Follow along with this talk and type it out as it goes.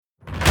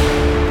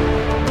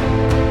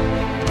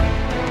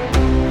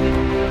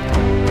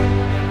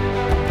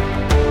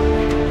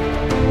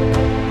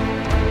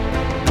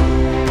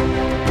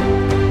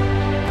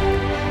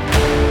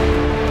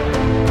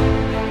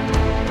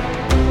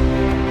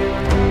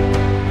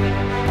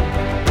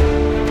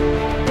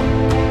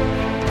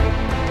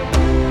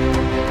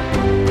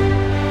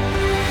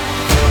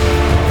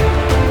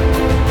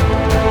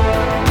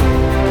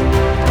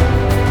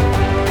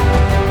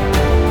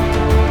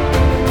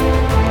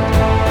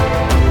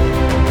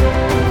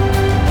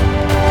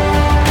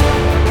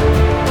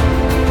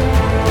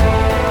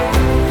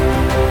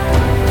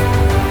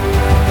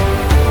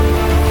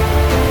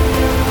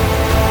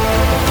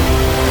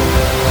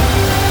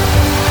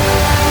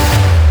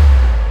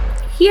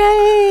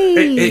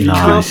It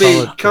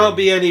Nice. can't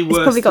be any worse.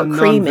 It's probably got than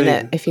cream in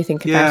non-vegan. it if you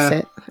think about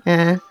it.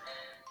 Yeah.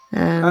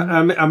 I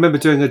remember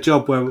doing a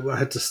job where I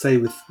had to stay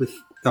with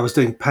I was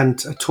doing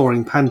a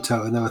touring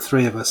panto, and there were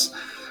three of us,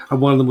 and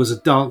one of them was a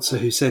dancer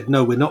who said,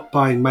 "No, we're not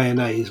buying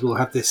mayonnaise. We'll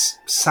have this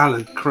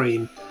salad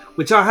cream,"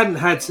 which I hadn't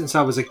had since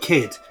I was a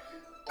kid,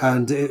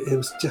 and it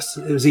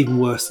was even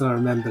worse than I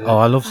remembered. Oh,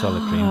 I love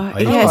salad cream. I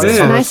used yes, to it's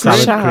have nice and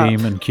salad sharp.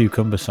 cream and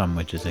cucumber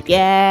sandwiches as a kid.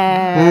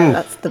 Yeah,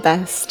 that's the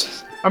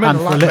best. I mean, And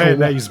I for a like little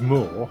mayonnaise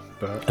more,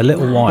 but A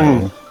little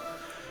while,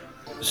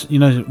 you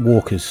know,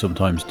 Walkers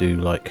sometimes do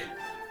like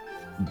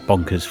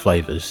bonkers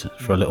flavours.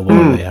 For a little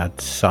while, they had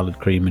salad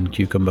cream and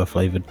cucumber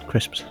flavoured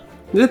crisps.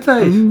 Did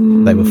they?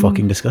 They were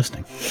fucking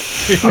disgusting.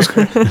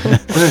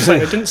 So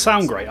it didn't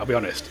sound great, I'll be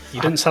honest.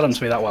 You didn't sell them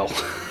to me that well.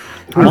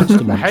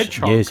 Monster Munch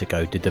Hedgehog. years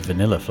ago did the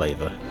vanilla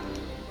flavour.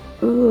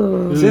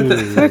 Ooh, Did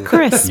they? they're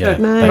crisp, Yeah,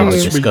 but they were no.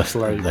 Sweet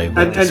disgusting. flavour. They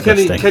were And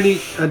disgusting. can you?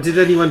 Did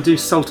anyone do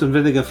salt and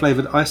vinegar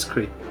flavoured ice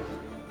cream?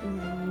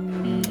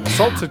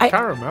 salted I-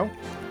 caramel.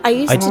 I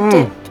used to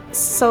dip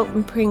salt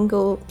and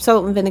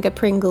vinegar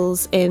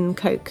Pringles in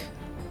Coke,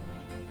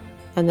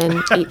 and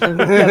then eat them.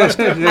 As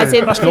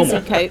in That's fizzy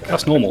normal. Coke.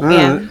 That's normal.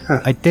 Yeah.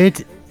 I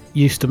did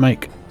used to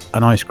make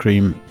an ice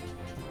cream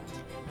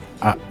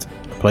at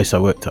a place I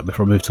worked at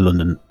before I moved to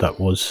London that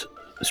was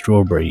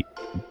strawberry,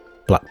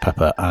 black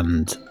pepper,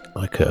 and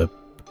like a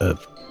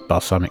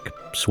balsamic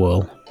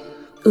swirl.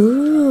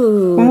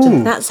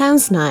 Ooh, that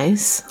sounds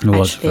nice. It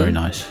was actually. very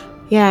nice.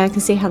 Yeah, I can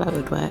see how that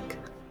would work.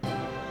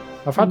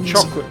 I've had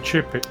chocolate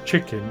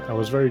chicken. I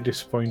was very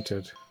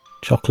disappointed.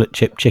 Chocolate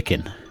chip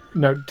chicken.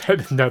 No,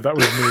 no, that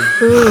was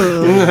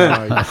me.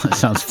 My That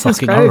sounds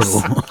fucking gross.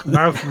 horrible.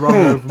 mouth run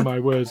over my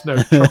words.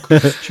 No,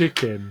 chocolate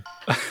chicken.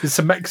 It's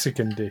a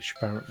Mexican dish,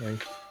 apparently.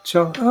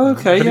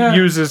 Okay, But yeah. it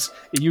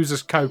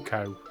uses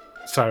cocoa,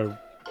 so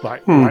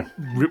like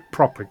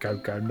proper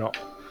cocoa, not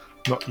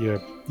your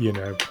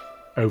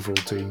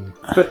Ovaltine.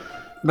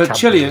 But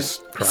chili,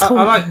 Cadbury's crap.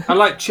 I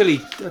like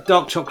chili,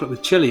 dark chocolate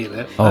with chili in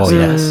it. Oh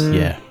yes,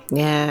 yeah.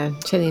 Yeah,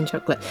 chili and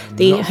chocolate.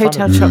 The Not a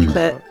hotel fan of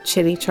chocolate,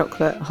 chili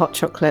chocolate, hot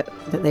chocolate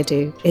that they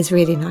do is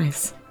really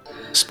nice.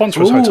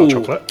 Sponsor us Hotel Ooh.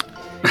 Chocolate.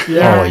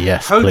 Oh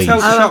yes, Hotel please. Oh,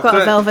 I've got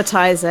a Chocolate.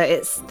 velvetizer.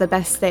 It's the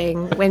best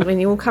thing. When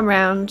you all come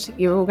round,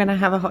 you're all going to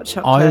have a hot I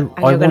chocolate, and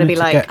you're going to be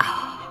like,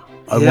 I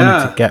wanted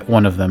Yeah. to get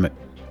one of them at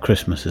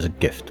Christmas as a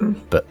gift,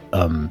 but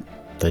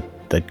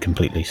they'd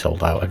completely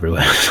sold out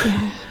everywhere.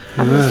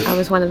 I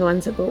was one of the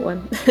ones that bought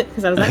one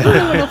because I was like,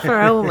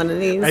 I want one of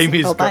these.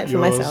 Amy's I'll buy got it for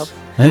yours.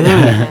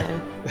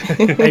 myself.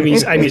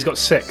 Amy's got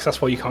 6,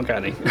 that's why you can't get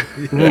any.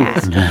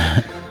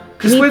 Yeah.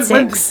 Because Need when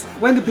 6.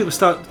 did people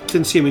start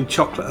consuming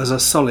chocolate as a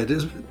solid? It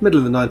was middle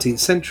of the 19th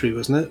century,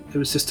 wasn't it? It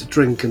was just a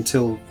drink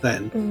until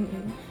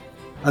then.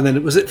 And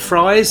then was it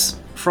Fry's?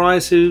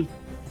 Fry's who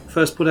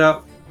first put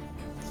out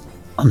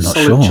I'm not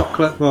solid sure.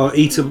 chocolate? Well,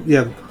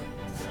 yeah.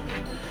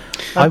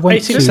 I went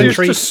 18th to They used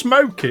century- to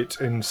smoke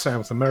it in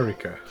South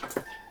America.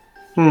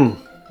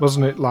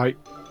 Wasn't it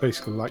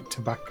basically like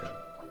tobacco?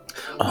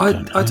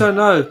 I don't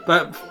know,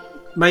 but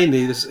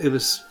mainly it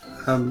was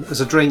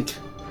as a drink.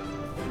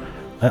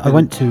 I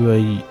went to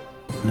the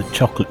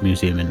chocolate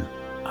museum in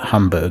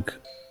Hamburg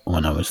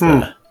when I was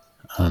there,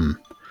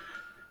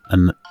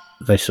 and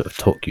they sort of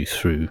talk you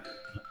through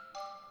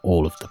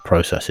all of the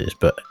processes,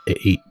 but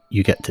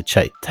you get to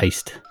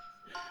taste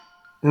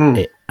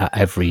it at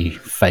every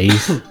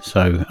phase.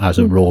 So as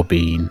a raw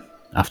bean,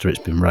 after it's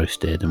been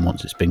roasted, and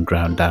once it's been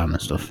ground down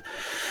and stuff.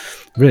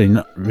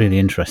 Really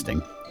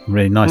interesting,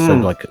 really nice. So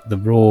like the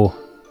raw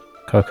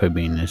cocoa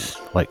bean is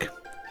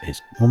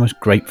it's almost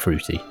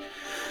grapefruity.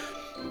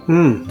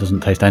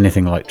 Doesn't taste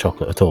anything like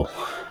chocolate at all.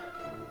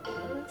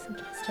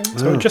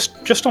 So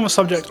just on the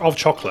subject of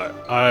chocolate,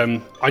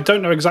 I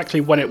don't know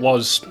exactly when it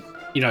was,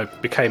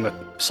 became a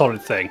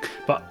solid thing,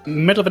 but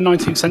middle of the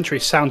 19th century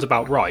sounds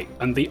about right.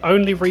 And the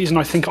only reason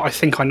I think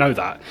I know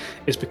that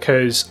is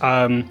because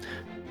I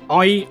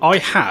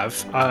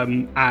have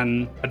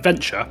an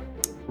adventure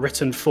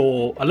written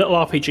for a little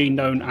RPG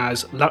known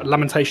as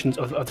Lamentations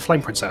of the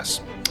Flame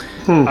Princess,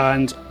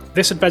 and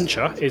this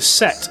adventure is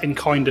set in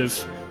kind of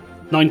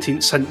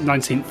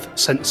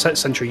 19th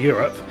century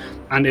Europe,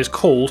 and is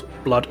called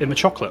Blood in the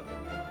Chocolate,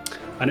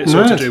 and it's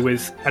all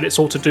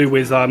to do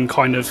with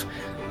kind of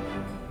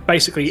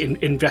basically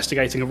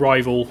investigating a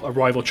rival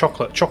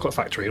chocolate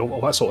factory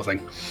or that sort of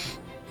thing.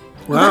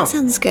 Well, that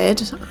sounds good.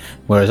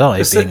 Whereas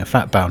I, being a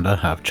fat bounder,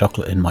 have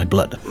chocolate in my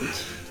blood.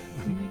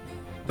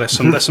 There's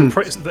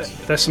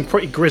some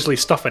pretty grisly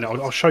stuff in it.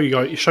 I'll show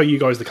you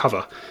guys the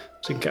cover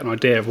so you can get an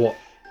idea of what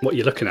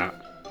you're looking at.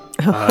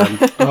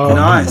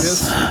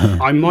 Nice.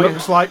 I might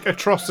Looks like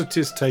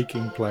atrocities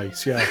taking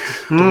place. Yeah.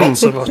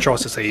 lots of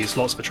atrocities.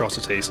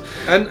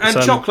 And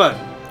chocolate.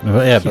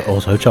 But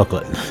also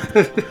chocolate.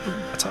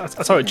 I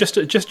tell you, just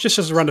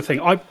as a random thing,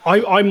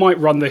 I might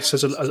run this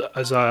as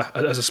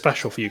a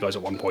special for you guys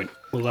at one point.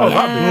 We'll,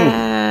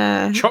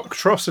 That'd be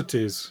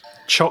Choctrocities.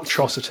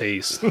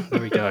 Choctrocities. There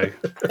we go.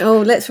 Oh,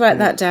 let's write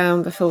that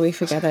down before we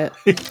forget it.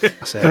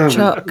 That's it.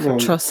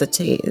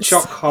 Choctrocities.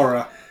 Choc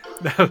horror.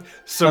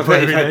 Somewhere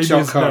I've in had Amy's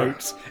choc horror.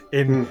 notes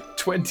in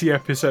 20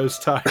 episodes'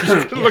 time, he's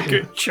going to look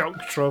at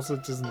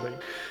Choctrosity, isn't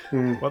he?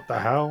 What the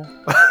hell?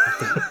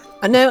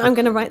 I know I'm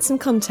going to write some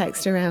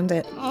context around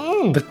it.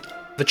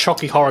 The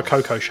Chocky Horror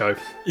Coco Show.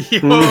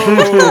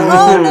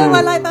 Oh no,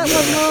 I like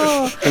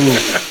that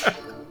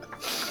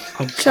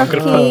one more. Chucky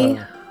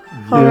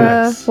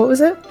horror. What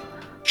was it?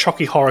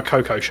 Chocky Horror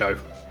Coco Show.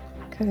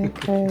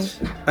 Okay.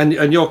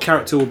 And your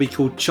character will be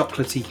called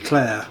Chocolatey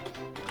Claire.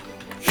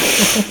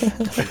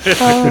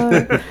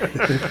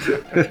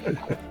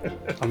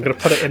 I'm going to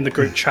put it in the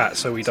group chat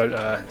so we don't,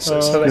 so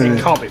that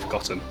it can't be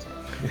forgotten.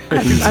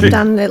 I've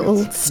done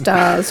little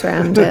stars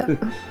around it.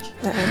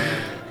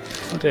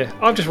 Oh dear.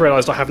 I've just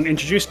realised I haven't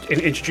introduced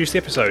the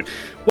episode.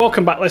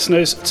 Welcome back,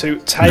 listeners, to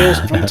Tales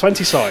from the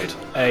 20 Side,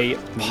 a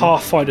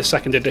Pathfinder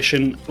 2nd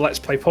Edition Let's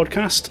Play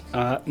podcast.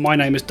 My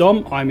name is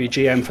Dom. I'm your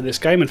GM for this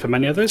game and for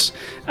many others,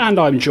 and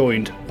I'm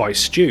joined by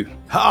Stu.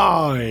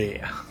 Hi.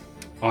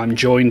 I'm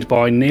joined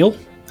by Neil.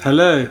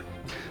 Hello.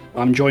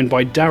 I'm joined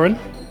by Darren.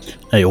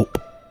 Hey up.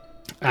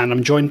 And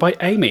I'm joined by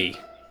Amy.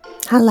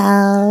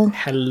 Hello.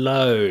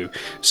 Hello.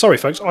 Sorry,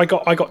 folks. I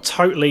got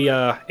totally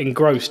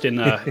engrossed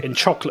in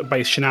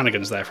chocolate-based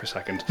shenanigans there for a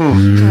second. I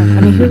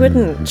mean, who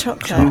wouldn't?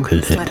 Chocolate.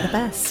 It's Chocolate. like the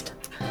best.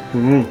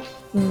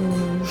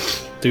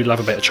 Do love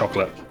a bit of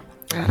chocolate.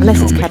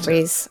 Unless it's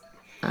Cadbury's.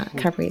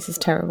 Cadbury's is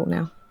terrible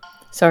now.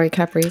 Sorry,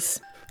 Cadbury's.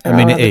 I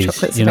mean, There it are other is.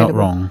 chocolates You're not available.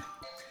 wrong.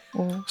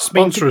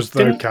 Sponsor us,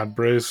 though, didn't-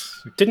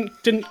 Cadbury's.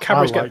 Didn't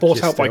Cadbury's I get like bought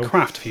you out by still.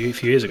 Kraft a few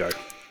years ago?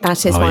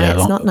 That is why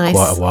it's not nice.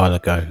 Quite a while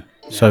ago.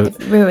 So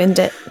Ruined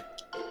it.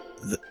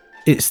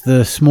 it's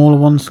the smaller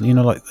ones,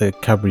 like the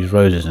Cadbury's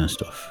Roses and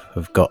stuff,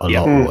 have got a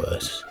lot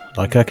worse.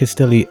 Like I could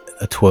still eat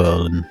a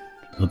twirl and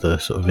other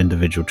sort of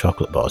individual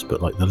chocolate bars,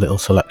 but like the little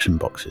selection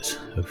boxes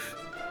have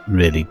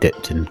really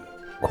dipped in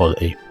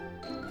quality.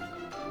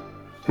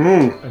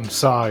 And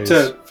size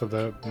So- for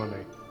the money.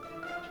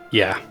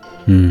 Yeah.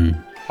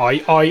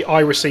 I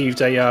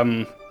received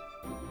a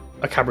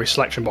Cadbury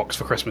selection box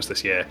for Christmas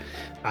this year,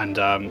 and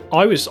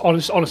I was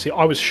honestly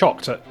I was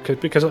shocked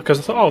because I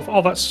thought,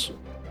 oh that's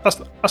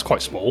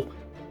quite small.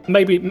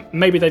 Maybe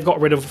they've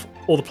got rid of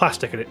all the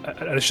plastic in it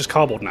and it's just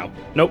cardboard now.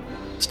 Nope,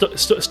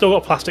 still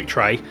got a plastic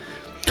tray,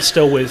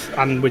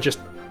 and with just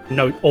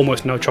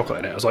almost no chocolate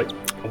in it. I was like,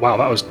 wow,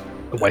 that was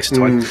a waste of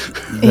time.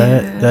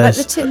 Like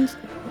the tins.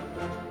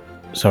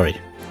 Sorry,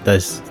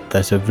 there's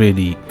a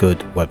really good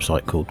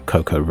website called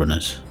Coco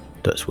Runners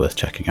that's worth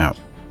checking out.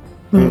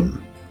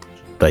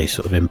 They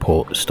sort of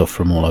import stuff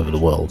from all over the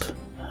world,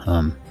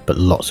 but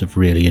lots of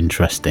really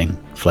interesting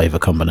flavour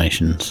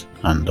combinations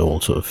and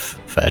all sort of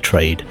fair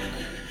trade.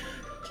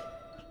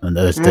 And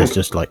there's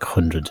just like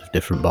hundreds of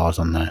different bars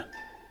on there.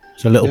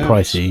 It's a little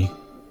pricey,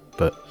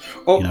 but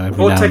Or,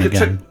 every or now take and a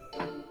trip, again.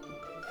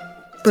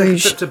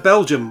 Bruges. to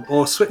Belgium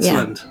or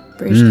Switzerland.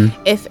 Bruges.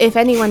 If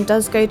anyone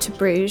does go to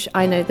Bruges,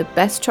 I know the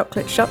best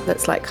chocolate shop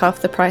that's like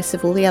half the price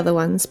of all the other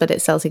ones, but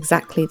it sells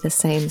exactly the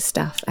same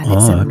stuff, and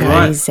it's okay.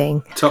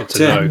 amazing. Top Good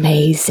to know. tip.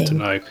 Amazing. To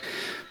know.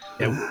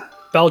 Yeah,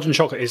 Belgian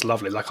chocolate is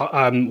lovely. Like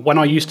when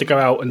I used to go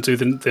out and do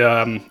the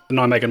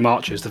Nijmegen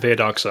marches, the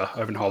Vierdagse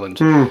over in Holland,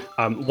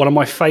 one of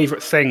my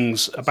favourite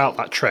things about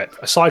that trip,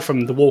 aside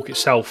from the walk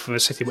itself and the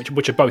city,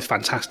 which are both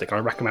fantastic, I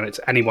recommend it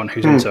to anyone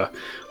who's into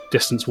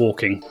distance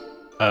walking,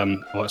 all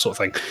that sort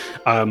of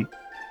thing,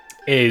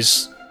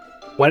 is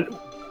when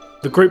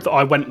the group that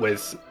I went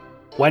with,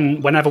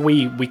 whenever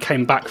we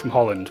came back from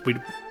Holland,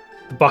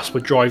 the bus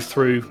would drive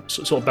through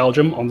sort of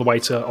Belgium on the way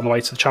to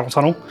the Channel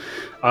Tunnel,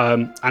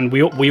 and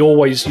we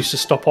always used to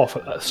stop off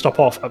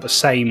at the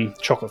same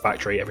chocolate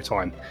factory every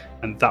time,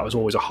 and that was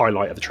always a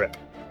highlight of the trip.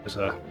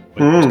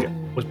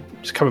 Was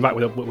just coming back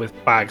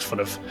with bags full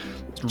of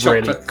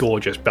really Chocolate.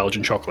 gorgeous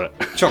Belgian chocolate.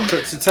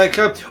 Chocolate to take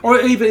home. Or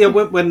even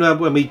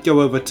when we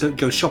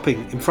go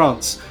shopping in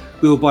France,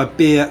 we will buy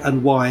beer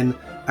and wine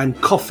and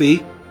coffee,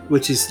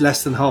 which is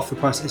less than half the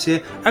price this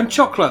year, and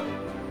chocolate.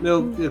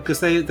 Because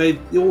they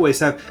always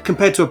have,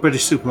 compared to a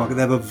British supermarket,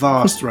 they have a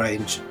vast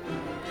range.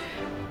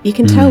 You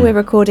can tell we're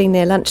recording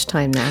near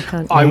lunchtime now,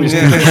 can't you? I was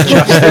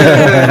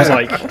I was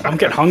like, I'm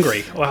getting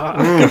hungry. Well,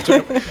 I'll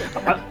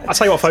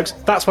tell you what, folks,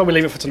 that's where we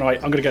leave it for tonight.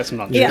 I'm going to get some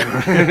lunch.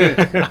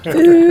 Yeah.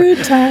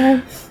 Food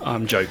time.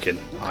 I'm joking.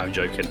 The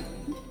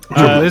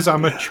trouble is,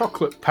 I'm a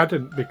chocolate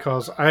pedant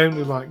because I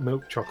only like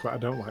milk chocolate. I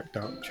don't like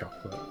dark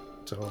chocolate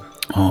at all.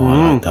 Oh,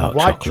 I like dark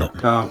White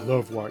chocolate. I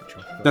love white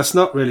chocolate. That's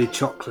not really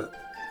chocolate.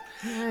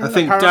 I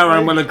think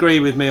Darren will agree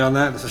with me on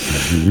that.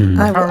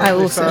 I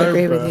also so,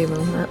 agree with but- you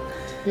on that.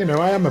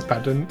 I am a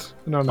pedant.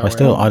 No,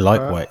 I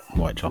like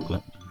white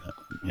chocolate.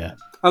 Yeah.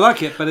 I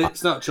like it, but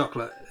it's not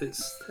chocolate.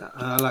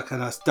 I like a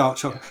nice dark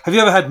chocolate. Have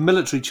you ever had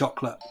military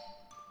chocolate?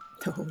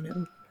 Oh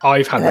no.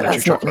 I've had military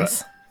That's not chocolate.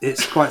 nice.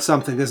 It's quite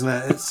something, isn't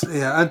it? It's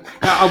and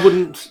I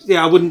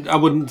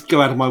wouldn't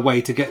go out of my way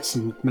to get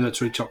some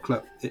military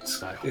chocolate.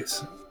 It's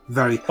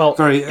very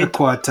very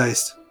acquired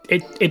taste.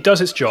 It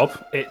does its job.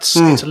 It's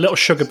a little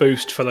sugar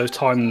boost for those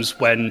times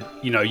when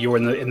you're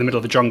in the middle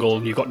of the jungle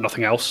and you've got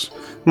nothing else.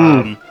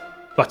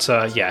 But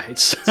yeah,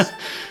 it's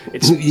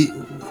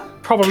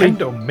probably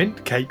Kendall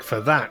mint cake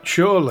for that,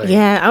 surely.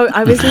 Yeah,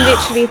 I was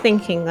literally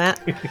thinking that.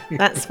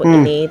 That's what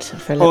you need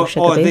for a little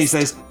sugar or boost. these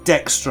days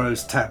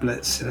dextrose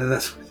tablets.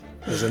 That's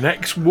As an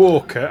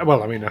ex-walker,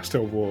 well, I mean, I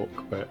still walk,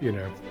 but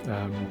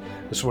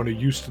as someone who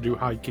used to do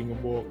hiking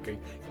and walking,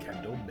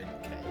 Kendall mint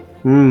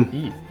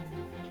cake.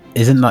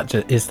 Isn't that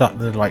is that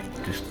the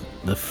just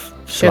the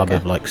slab Sugar.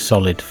 of like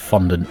solid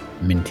fondant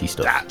minty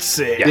stuff? That's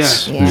it.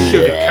 Yes. Yeah.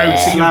 sugar,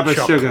 Coating slab of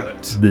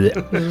chocolate. sugar.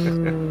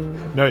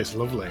 Blech. No, it's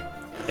lovely.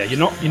 yeah.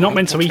 You're not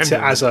meant to eat it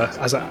as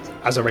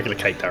a regular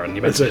cake, Darren.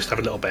 You're meant to just have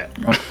a little bit.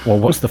 Well,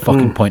 what's the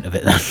fucking point of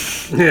it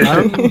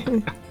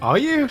then? Are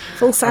you?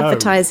 False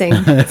advertising.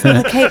 It's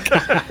not a cake.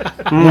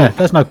 Yeah,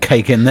 there's no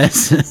cake in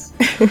this.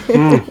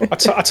 I'll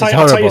tell It's you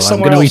horrible. I'm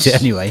somewhere going to else. eat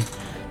it anyway.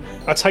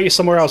 I'll tell you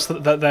somewhere else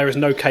that there is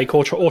no cake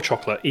or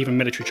chocolate, even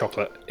military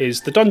chocolate,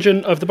 is the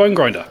Dungeon of the Bone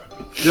Grinder.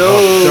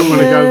 Don't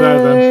want to go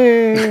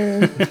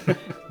there then.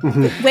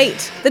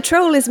 Wait, the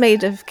troll is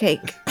made of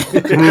cake.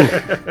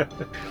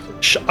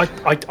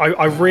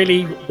 I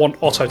really want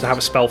Otto to have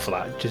a spell for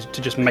that,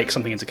 to just make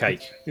something into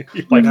cake.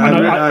 Like I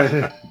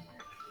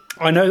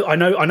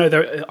know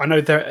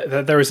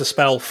there is a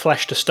spell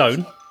flesh to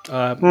stone.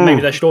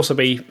 Maybe there should also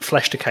be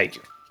flesh to cake.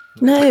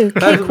 No,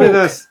 That'd cake be walk.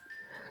 nice.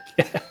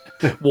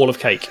 Wall of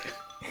cake.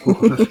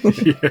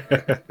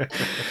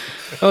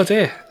 Oh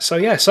dear. So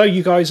yeah. So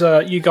you guys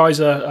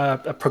are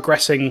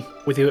progressing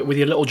with your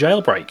little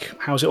jailbreak.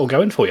 How's it all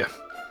going for you?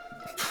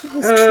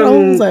 This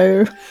troll,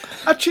 though.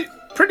 Actually,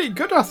 pretty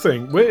good, I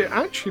think. We're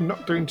actually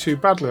not doing too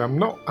badly. I'm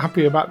not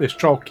happy about this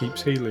troll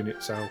keeps healing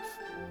itself.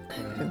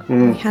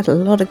 We had a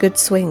lot of good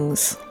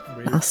swings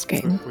last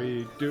game.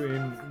 We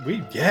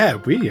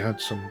had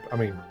some. I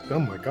mean, oh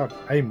my god,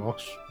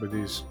 Amos with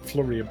his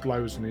flurry of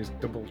blows and his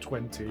double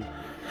 20.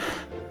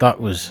 That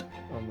was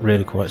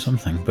really quite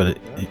something, but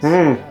it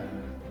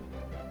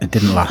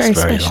didn't last Very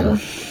very special. long.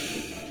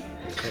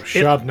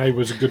 Chardonnay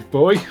was a good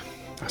boy.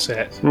 That's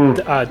it.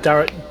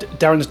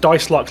 Darren's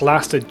dice luck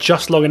lasted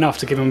just long enough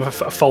to give him a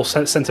false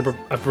sense of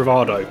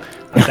bravado,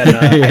 and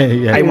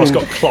then Yeah. Amos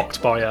got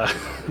clocked by a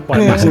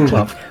massive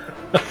club.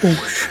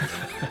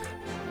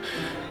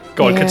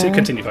 Go on, Yeah.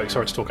 continue, folks.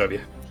 Sorry to talk over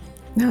you.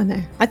 No.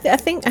 I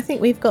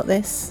think we've got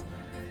this.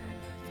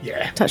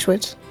 Yeah, Touch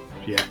wood.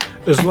 yeah.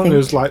 As long think-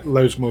 as like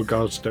loads more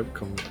guards don't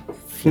come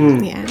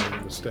Yeah.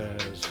 down the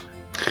stairs.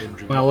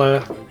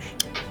 Well,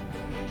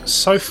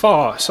 so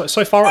far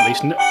at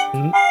least.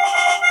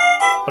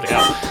 Bloody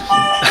hell.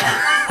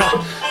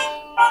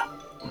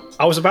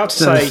 I was about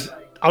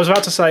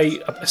to say.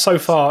 So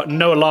far,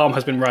 no alarm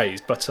has been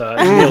raised, but Neil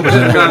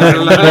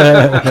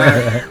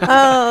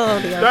Oh,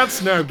 the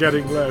That's now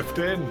getting left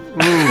in.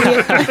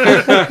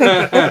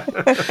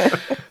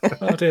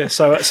 oh dear.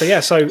 So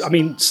I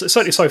mean,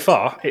 certainly so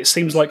far, it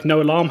seems like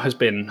no alarm has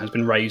been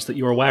raised that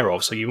you're aware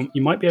of. So you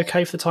might be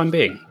okay for the time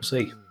being. We'll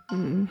see.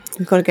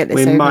 we've got to get this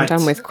We over might. and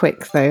done with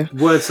quick, though.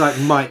 Words like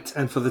might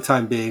and for the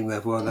time being,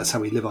 well, that's how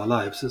we live our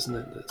lives, isn't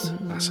it?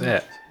 That's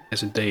it.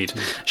 Yes, indeed.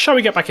 Shall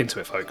we get back into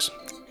it, folks?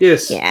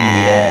 Yes.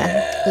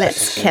 Yeah.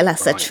 Let's kill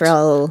us a Right.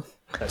 troll.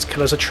 Let's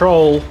kill as a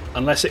troll,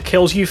 unless it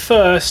kills you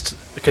first,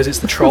 because it's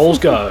the troll's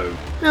go.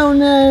 Oh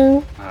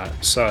no.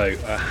 So,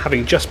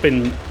 having just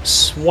been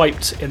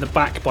swiped in the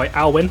back by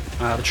Alwyn,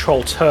 the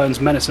troll turns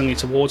menacingly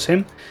towards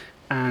him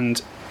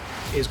and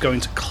is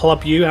going to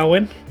club you,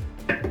 Alwyn,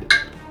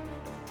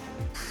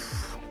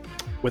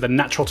 with a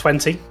natural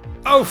 20.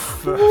 Oh,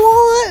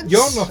 What?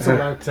 you're not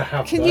allowed to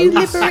have Can those. you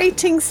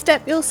liberating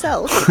step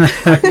yourself?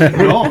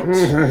 not.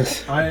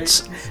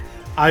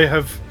 I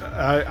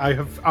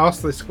have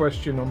asked this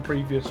question on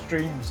previous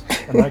streams,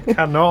 and I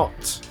cannot.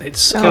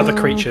 It's other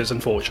creatures,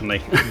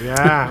 unfortunately.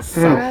 Yeah,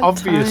 so Sad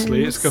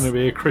obviously it's times. going to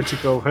be a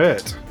critical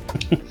hit.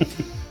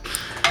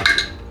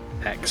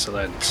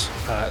 Excellent.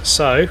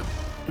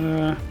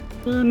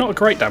 Not a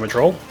great damage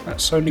roll.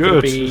 That's only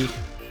going to Good.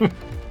 be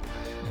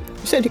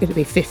It's only going to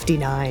be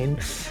 59.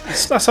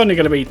 that's only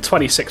going to be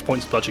 26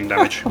 points of bludgeoning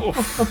damage.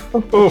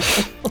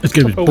 It's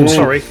going to be Oh,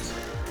 sorry.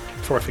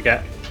 Before I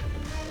forget,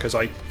 because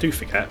I do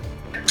forget.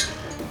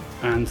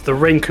 And the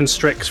ring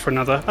constricts for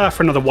another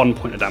 1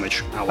 point of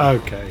damage.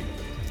 Alwyn.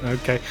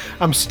 Okay.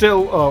 I'm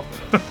still up.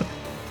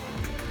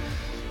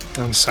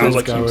 I'm Sounds still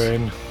like you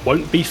going.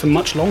 won't be for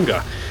much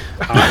longer.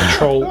 The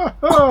troll.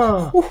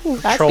 Ooh,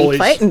 that's Troll big is-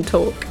 fighting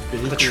talk.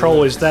 The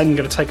troll is then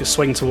going to take a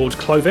swing towards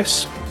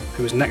Clovis,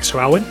 who is next to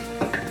Alwyn.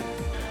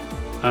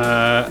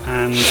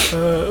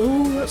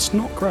 That's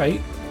not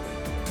great.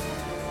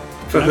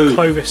 For who?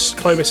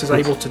 Clovis is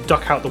able to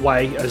duck out the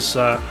way as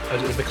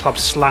the club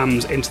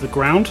slams into the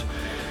ground,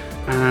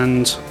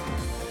 and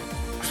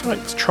I feel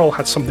like the troll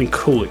had something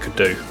cool it could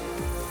do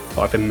that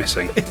I've been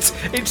missing. It's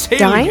Die?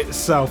 healing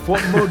itself.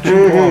 What more do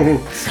you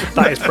want?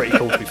 That is pretty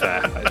cool, to be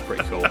fair. That is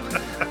pretty cool.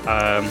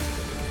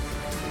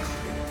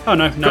 Oh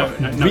no, it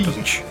doesn't.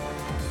 Reach.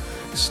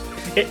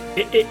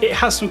 It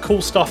has some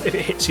cool stuff if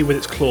it hits you with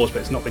its claws, but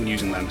it's not been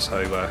using them,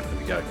 so there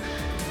we go.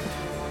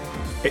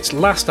 Its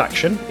last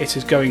action, it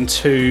is going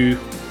to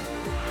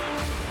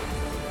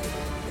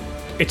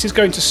it is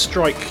going to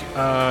strike.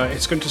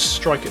 It's going to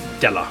strike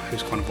at Della,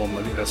 who's kind of on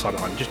the other side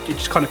behind. It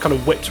just kind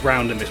of whips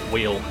round in this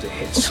wheel as it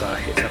hits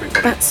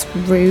everybody. That's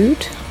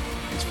rude.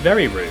 It's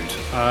very rude.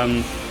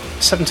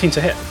 17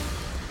 to hit.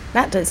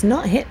 That does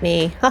not hit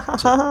me. Ha ha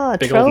ha.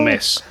 Big troll. old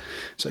miss.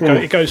 So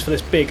it goes for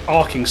this big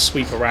arcing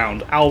sweep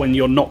around. Alwyn,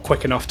 you're not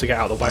quick enough to get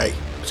out of the way.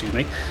 Excuse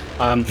me.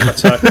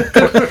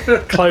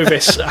 But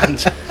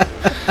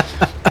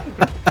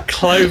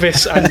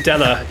Clovis and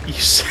Della,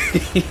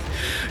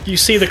 you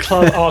see the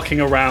club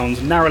arcing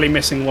around, narrowly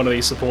missing one of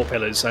these support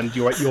pillars, and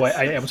you're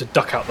able to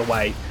duck out the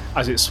way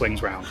as it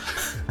swings round.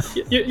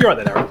 You're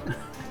right there, Darren.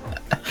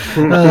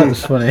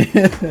 That's funny.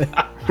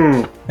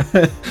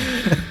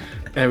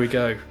 There we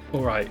go.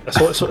 All right. I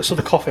saw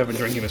the coffee I've been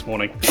drinking this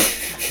morning.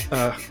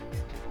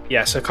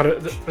 So kind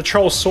of the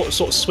troll sort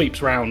of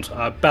sweeps round,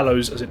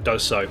 bellows as it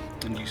does so,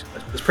 and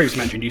as previously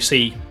mentioned, you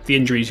see the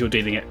injuries you're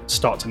dealing at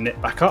start to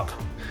knit back up.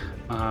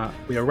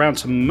 We are round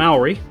to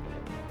Maori,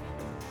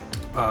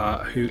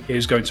 who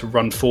is going to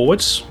run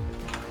forwards.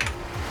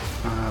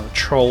 The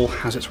troll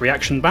has its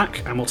reaction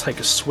back and will take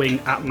a swing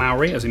at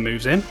Maori as he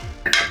moves in.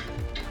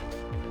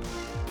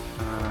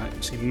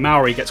 You see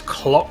Maori gets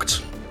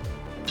clocked.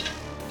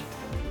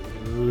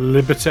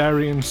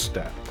 Libertarian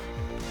step.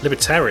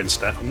 Libertarian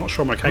step. I'm not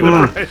sure I'm okay with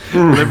that.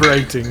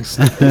 Liberating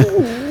step.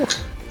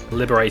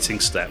 Liberating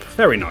step.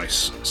 Very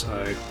nice.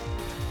 So,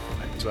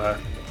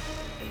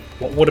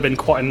 what would have been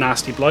quite a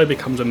nasty blow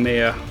becomes a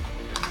mere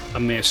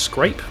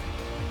scrape.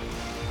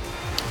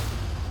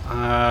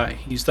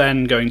 He's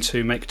then going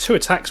to make 2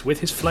 attacks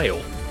with his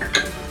flail.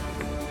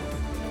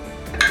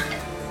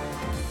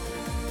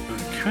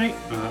 Okay,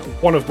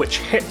 one of which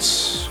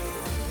hits.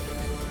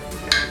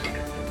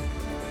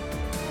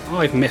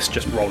 I've missed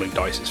just rolling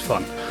dice. It's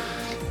fun.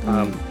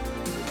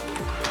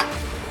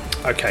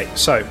 Okay,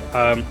 so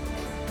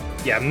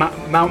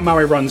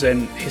Maori runs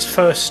in. His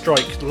first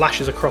strike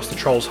lashes across the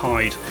troll's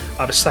hide.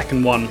 The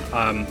second one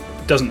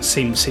doesn't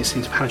seem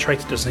to penetrate.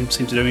 It doesn't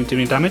seem to do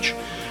any damage.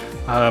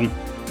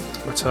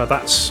 But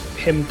that's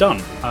him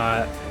done.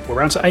 We're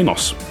round to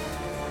Amos.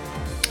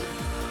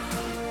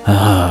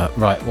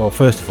 Right, well,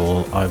 first of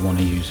all, I want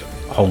to use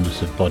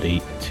wholeness of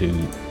body to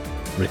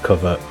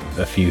recover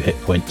a few hit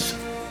points,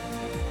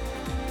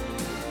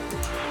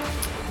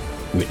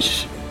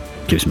 which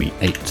gives me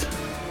 8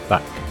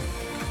 back.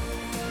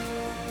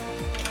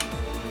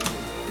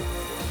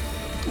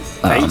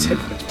 8 hit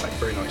points back,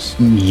 very nice.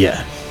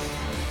 Yeah.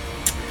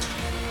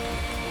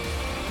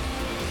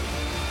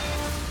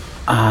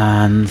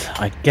 And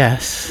I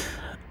guess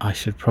I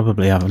should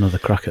probably have another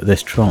crack at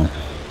this troll.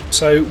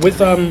 So with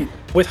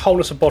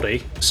wholeness of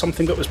body,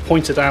 something that was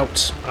pointed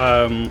out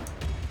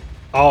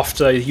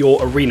after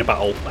your arena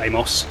battle,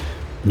 Amos,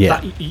 Yeah.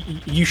 that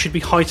you should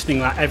be heightening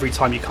that every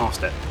time you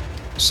cast it.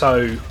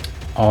 So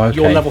Okay.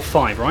 you're level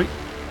 5, right?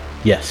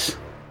 Yes.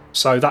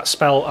 So that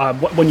spell,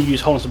 when you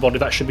use wholeness of body,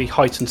 that should be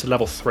heightened to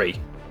level 3.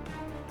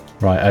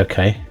 Right,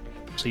 okay.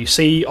 So you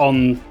see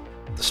on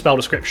the spell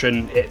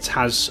description, it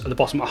has at the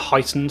bottom a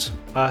heightened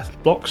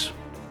blocks.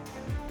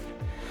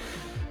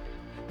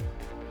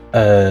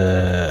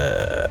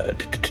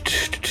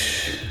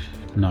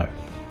 No.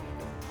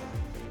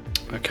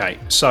 Okay,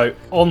 so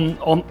on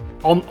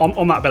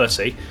that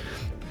ability,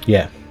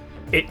 Yeah.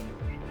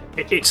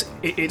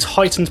 it's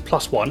heightened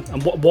 +1,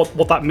 and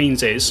what that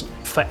means is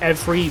for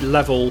every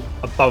level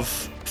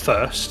above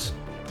first,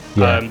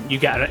 Yeah. you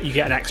get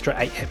an extra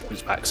 8 hit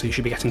points back. So you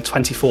should be getting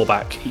 24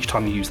 back each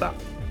time you use that.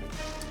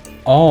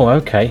 Oh,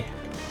 okay.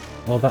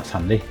 Well, that's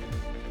handy.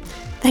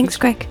 Thanks,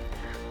 Greg.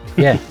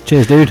 Yeah.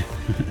 Cheers, dude.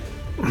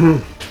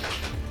 There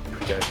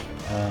we go.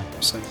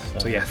 So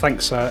yeah,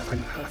 thanks to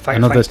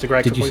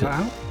Greg for did you pointing say,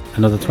 that out.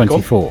 another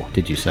 24,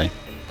 did you say?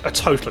 A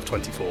total of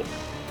 24,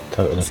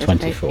 Total of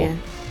 24. Yeah.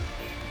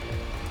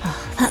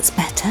 Oh, that's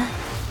better.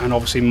 and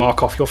obviously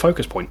mark off your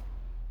focus point.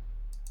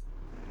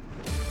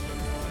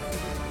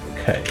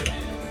 Okay.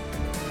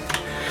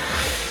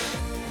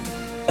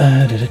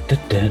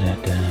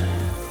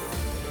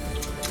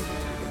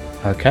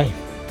 Okay.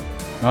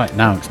 Right,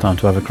 now it's time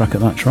to have a crack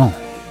at that troll.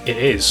 It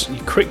is.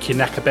 You crick your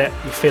neck a bit.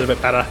 You feel a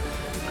bit better.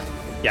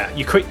 Yeah,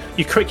 you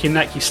crick your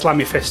neck. You slam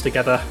your fists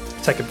together.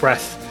 Take a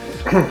breath.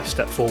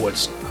 Step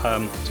forwards.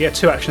 So yeah,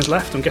 2 actions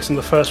left. I'm guessing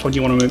the first one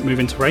you want to move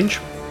into range.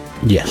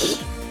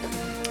 Yes.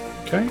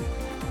 Okay.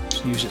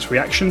 So use its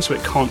reaction, so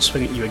it can't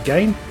swing at you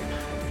again.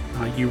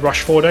 You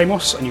rush forward,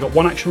 Amos, and you've got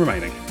 1 action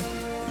remaining.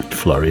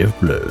 Flurry of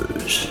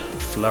blows.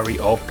 Flurry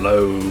of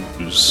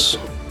blows.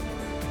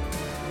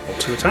 Or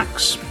 2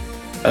 attacks.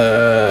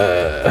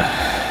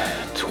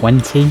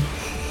 20.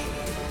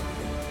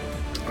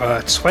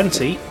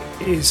 20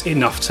 is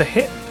enough to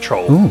hit the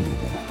troll. Ooh.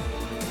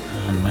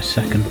 And my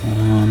second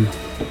one.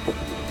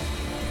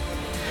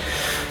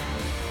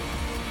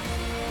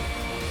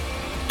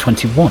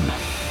 21.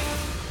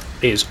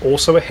 Is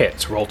also a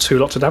hit. Roll 2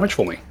 lots of damage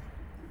for me.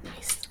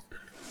 Nice.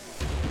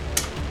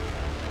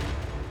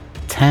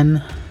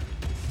 10.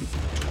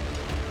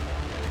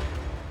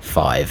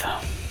 5.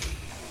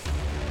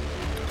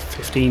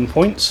 15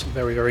 points.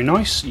 Very, very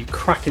nice. You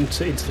crack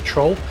into the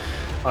troll.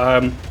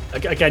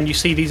 again, you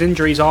see these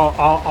injuries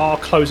are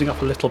closing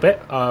up a little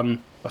bit,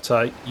 but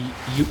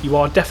you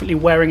are definitely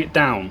wearing it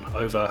down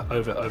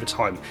over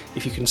time.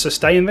 If you can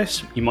sustain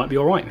this, you might be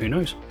all right. Who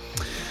knows?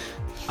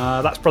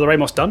 That's Brother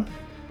Amos done.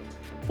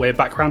 We're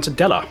back round to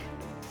Della.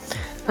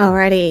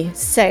 Alrighty.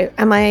 So,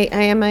 am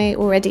I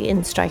already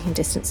in striking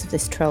distance of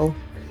this troll?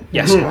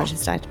 Yes, you are.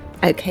 Just died.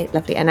 Okay,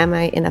 lovely. And am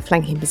I in a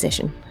flanking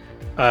position?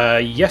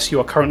 Yes, you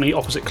are currently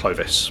opposite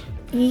Clovis.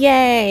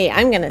 Yay!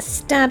 I'm gonna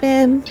stab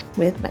him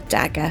with my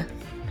dagger.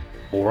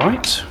 All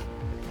right.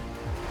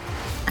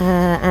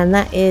 And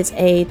that is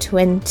a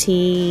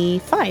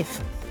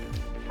 25.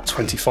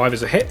 25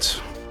 is a hit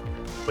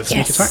with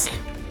sneak Yes. attack.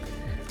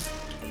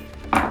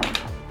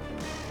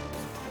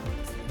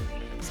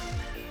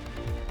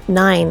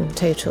 9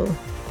 total.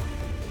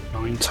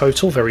 9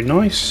 total, very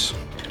nice.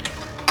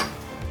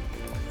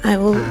 I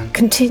will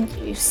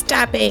continue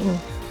stabbing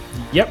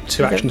Yep,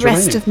 2 the actions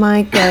rest remaining. of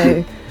my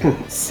go.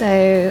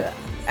 So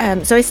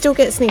I still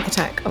get sneak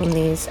attack on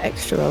these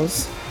extra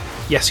rolls.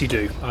 Yes, you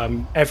do.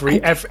 Every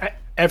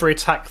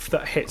attack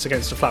that hits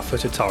against a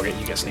flat-footed target,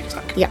 you get sneak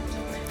attack. Yeah.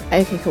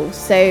 Okay, cool.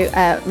 So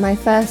my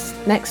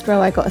next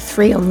roll, I got a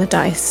 3 on the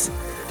dice.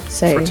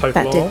 So For a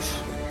total that did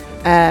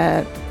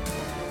of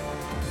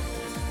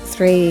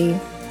 3,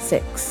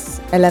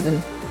 6,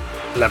 11.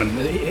 11.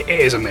 It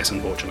is a miss,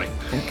 unfortunately.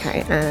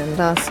 Okay, and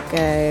last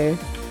go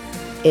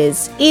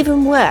is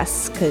even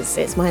worse because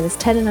it's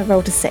 -10 and I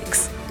rolled a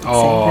 6.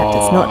 So that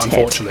does not hit.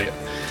 Unfortunately.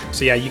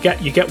 So yeah, you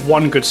get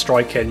 1 good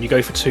strike in. You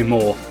go for 2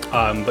 more,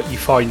 but you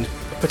find a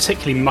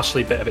particularly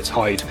muscly bit of its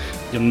hide.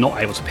 You're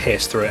not able to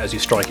pierce through it as you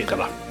strike it,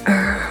 Della.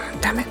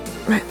 Damn it.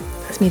 Right,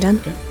 that's me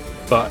done.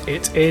 But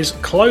it is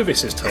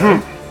Clovis's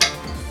turn.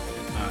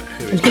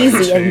 Who is And he's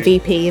the going to-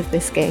 MVP of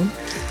this game.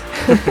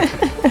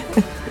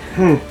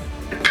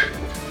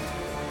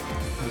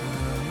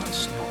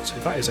 That's not too.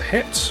 That is a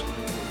hit.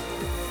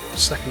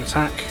 Second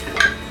attack.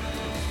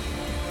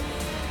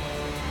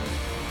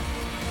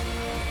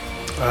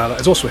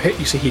 That is also a hit.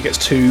 You see, he gets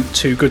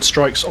two good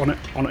strikes on it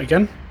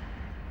again.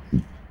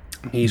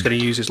 He's going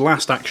to use his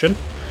last action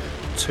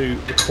to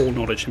recall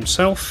knowledge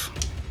himself.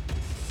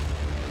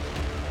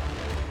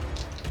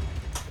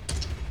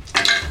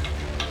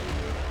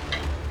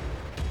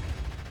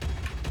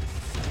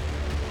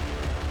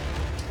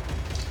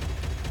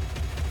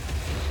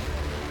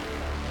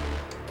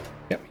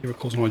 Yep, he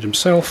recalls knowledge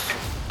himself.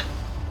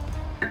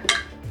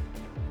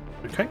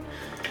 Okay.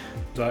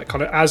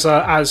 Kind of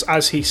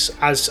as he sort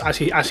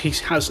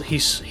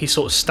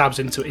of stabs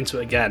into it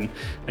again,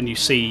 and you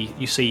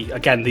see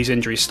again these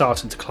injuries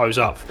starting to close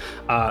up.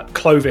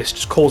 Clovis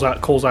just calls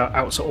out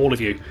to all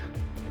of you.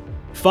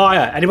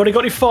 Fire! Anybody got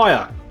any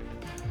fire?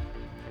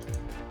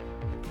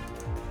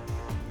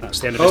 That's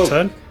the end of his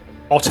turn.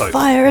 Otto.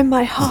 Fire in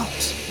my heart.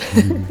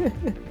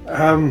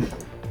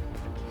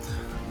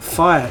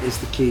 Fire is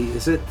the key,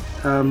 is it?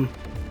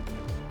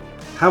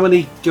 How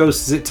many goes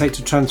does it take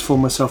to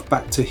transform myself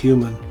back to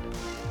human?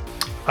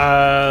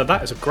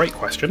 That is a great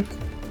question.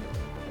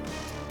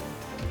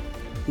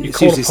 It's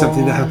call usually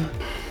something that upon-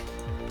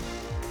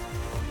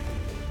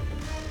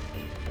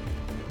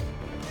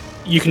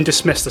 You can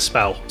dismiss the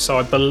spell, so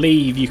I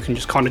believe you can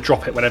just kind of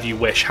drop it whenever you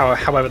wish.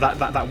 However,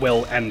 that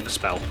will end the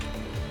spell.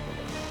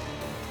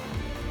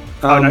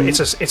 Oh no, it's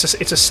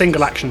a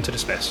single action to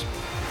dismiss.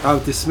 I'll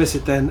dismiss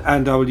it then,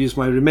 and I will use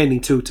my remaining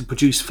 2 to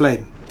produce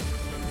flame.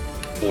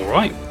 All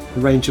right. A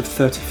range of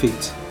 30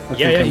 feet. I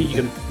Yeah, think you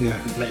can Yeah.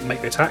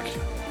 make the attack.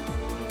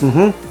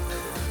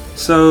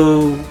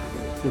 So,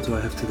 what do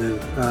I have to do?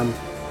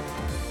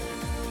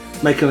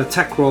 Make an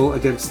attack roll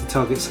against the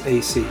target's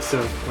AC. So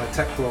my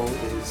attack roll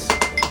is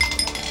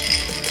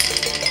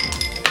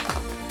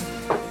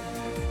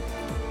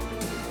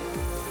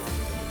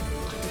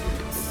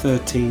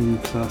 13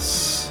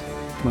 plus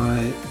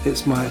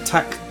it's my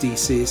attack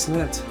DC, isn't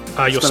it?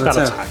 Your spell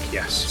attack,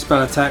 yes.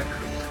 Spell attack.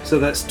 So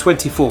that's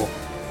 24.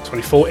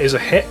 24 is a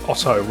hit.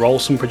 Otto, roll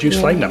some produce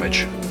flame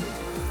damage.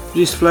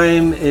 Produce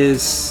flame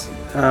is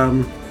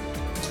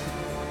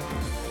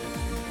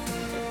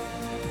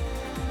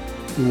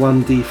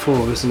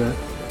 1d4, isn't it?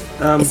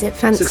 Is it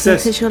fancy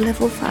success. because you're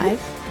level 5?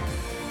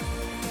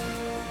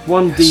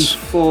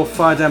 1d4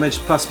 fire damage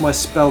plus my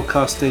spell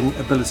casting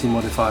ability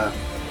modifier.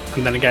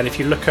 And then again, if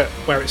you look at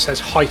where it says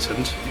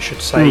heightened, it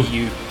should say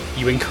you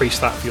increase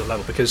that for your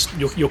level because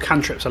your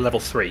cantrips are level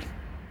 3.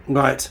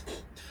 Right.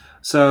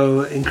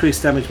 So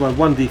increased damage by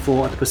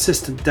 1d4 and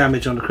persistent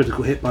damage on a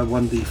critical hit by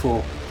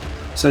 1d4.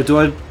 So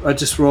do I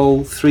just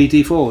roll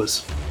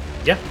 3d4s?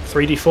 Yeah,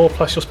 3d4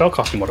 plus your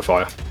spellcasting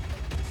modifier.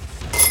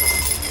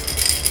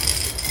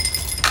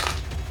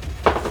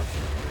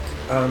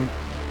 Um,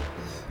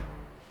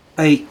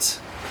 8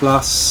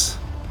 plus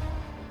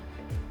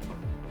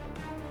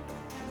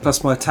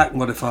my attack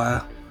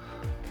modifier.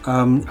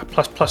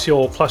 Plus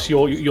your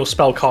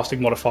spellcasting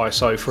modifier.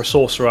 So for a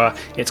sorcerer,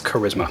 it's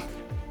charisma.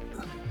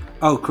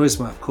 Oh,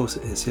 charisma, of course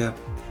it is, yeah.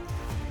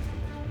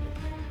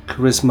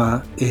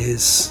 Charisma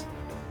is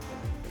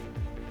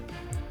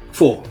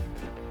 4.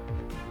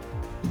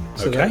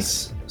 So Okay.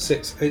 that's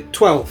 6, 8,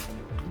 12.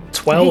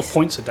 12 Nice.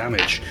 points of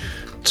damage.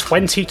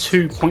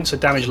 22 points of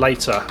damage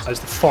later as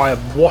the fire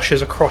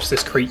washes across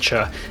this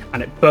creature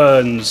and it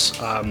burns,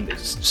 it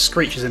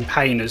screeches in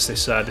pain as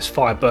this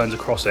fire burns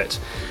across it.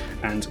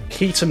 And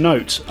key to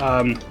note,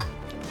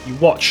 you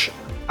watch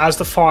as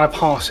the fire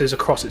passes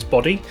across its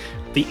body,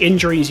 the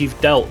injuries you've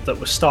dealt that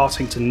were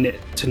starting to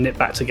knit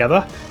back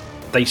together,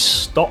 they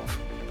stop.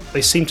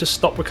 They seem to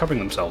stop recovering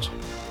themselves.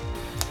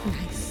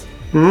 Nice.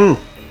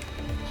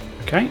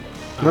 Okay.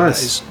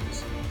 Nice. Is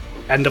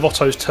end of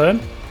Otto's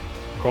turn.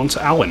 We're on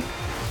to Alwyn.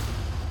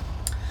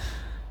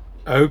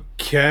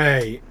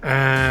 Okay,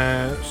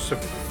 so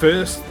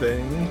first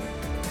thing,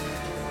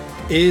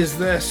 is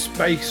there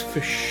space for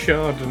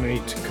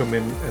Chardonnay to come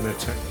in and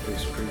attack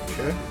this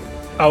creature?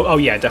 Oh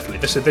yeah, definitely.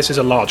 This is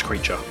a large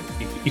creature.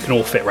 You can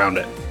all fit around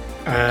it.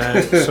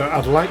 So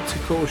I'd like to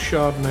call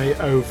Chardonnay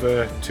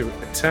over to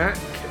attack.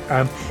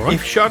 Right.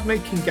 If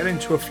Chardonnay can get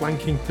into a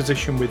flanking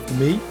position with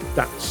me,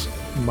 that's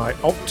my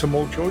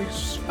optimal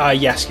choice.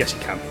 Yes, you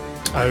can.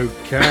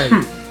 Okay,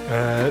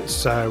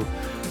 so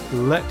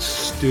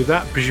let's do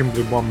that.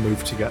 Presumably one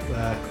move to get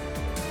there.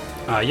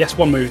 Yes,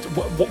 one move,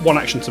 one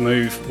action to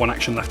move, one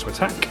action left to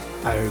attack.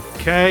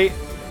 Okay,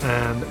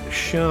 and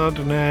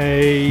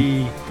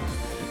Chardonnay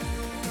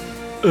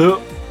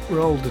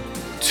rolled a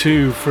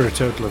 2 for a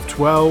total of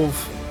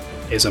 12.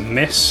 Is a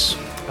miss.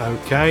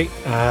 Okay,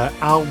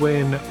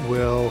 Alwyn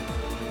will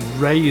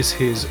raise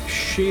his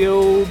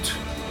shield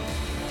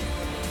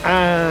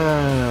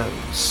and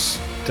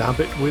stab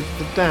it with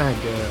the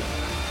dagger.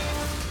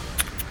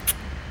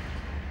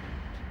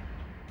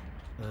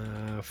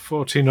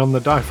 14 on the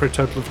die for a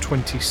total of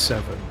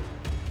 27.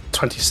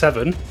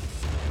 27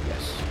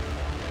 Yes.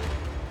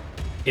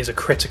 is a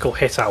critical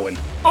hit, Alwyn.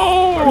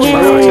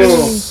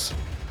 Yes.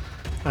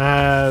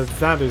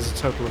 That is a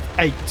total of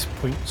 8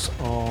 points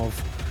of...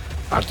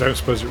 I don't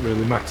suppose it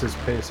really matters,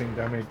 piercing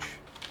damage.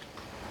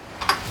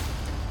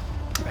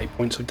 8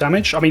 points of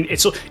damage. I mean,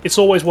 it's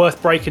always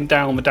worth breaking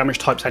down the damage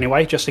types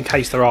anyway, just in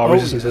case there are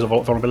resistances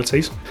or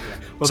vulnerabilities.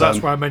 Well,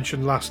 that's why I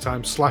mentioned last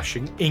time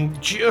slashing,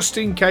 just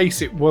in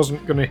case it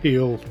wasn't going to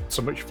heal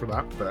so much for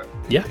that. But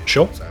Yeah,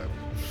 sure. so,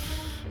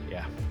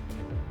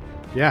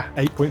 yeah,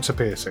 8 points of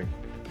piercing.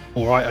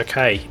 All right,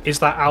 okay. Is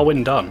that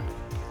Alwyn done?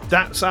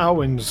 That's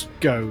Alwyn's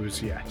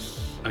goes, yes.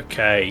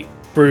 Okay.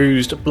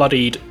 Bruised,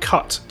 bloodied,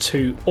 cut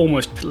to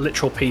almost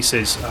literal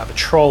pieces. The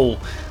troll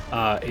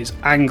is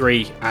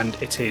angry and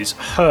it is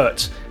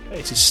hurt.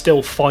 It is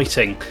still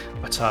fighting,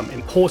 but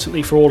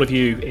importantly for all of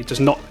you, it does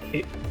not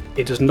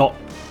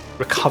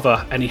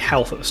recover any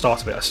health at the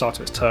start of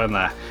its turn.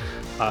 There,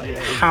 it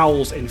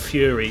howls in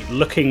fury,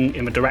 looking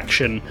in the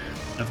direction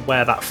of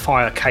where that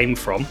fire came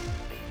from,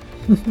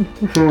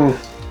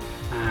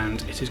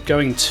 and it is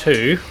going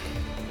to.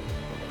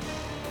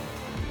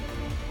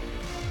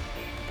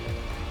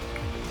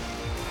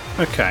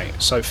 Okay,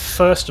 so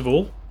first of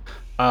all,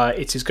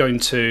 it is going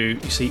to,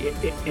 you see,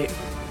 it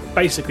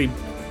basically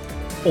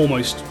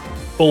almost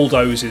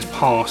bulldozes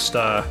past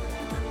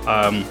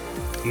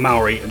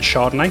Maori and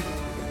Chardonnay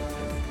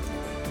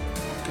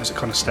as it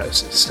kind of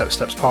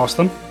steps past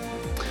them.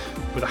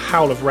 With a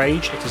howl of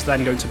rage, it is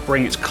then going to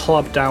bring its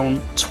club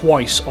down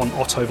twice on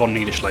Otto von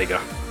Niederschläger.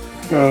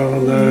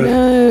 Oh no.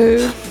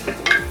 No.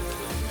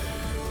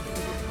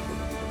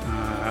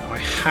 I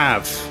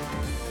have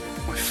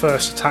my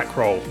first attack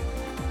roll,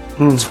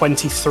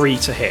 23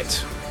 to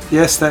hit.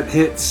 Yes, that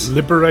hits.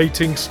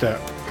 Liberating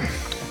step.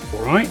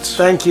 All right.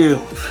 Thank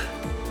you.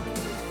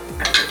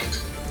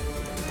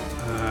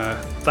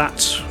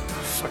 That's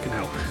fucking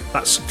hell.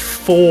 That's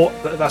 4.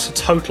 That's a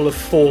total of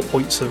 4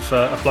 points of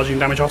bludgeoning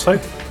damage, Otto.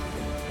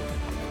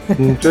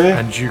 Okay.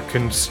 And you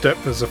can step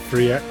as a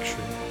free action.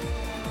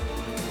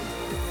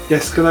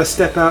 Yes, can I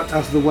step out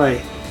of the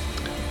way?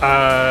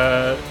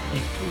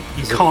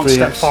 You Is it can't free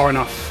step action? far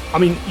enough. I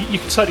mean, you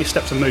can certainly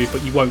step to move,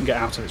 but you won't get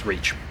out of its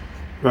reach.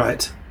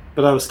 Right.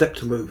 But I will step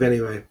to move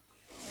anyway.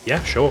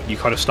 Yeah, sure. You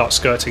kind of start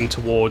skirting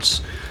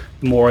towards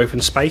the more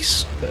open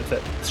space that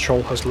the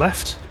troll has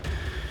left.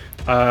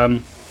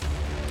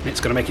 It's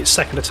going to make its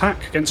second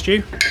attack against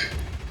you.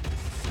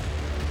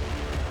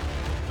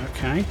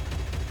 Okay.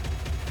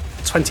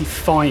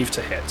 25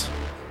 to hit.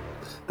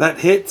 That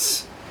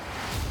hits.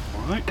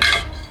 Alright.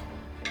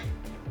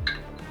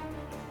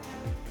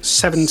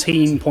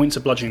 17 points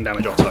of bludgeoning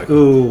damage, Otto.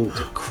 Ooh.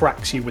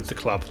 Cracks you with the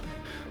club,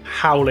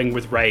 howling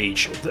with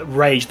rage. The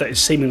rage that is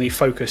seemingly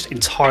focused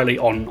entirely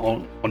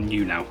on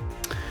you now.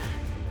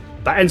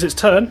 That ends its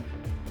turn.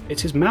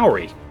 It is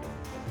Maori,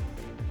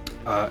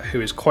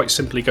 who is quite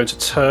simply going to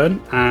turn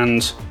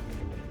and...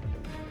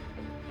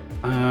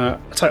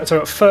 so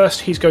at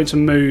first he's going to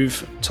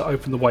move to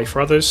open the way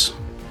for others.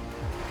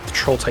 The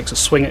troll takes a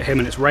swing at him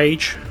in its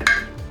rage.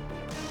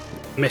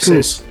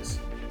 Misses.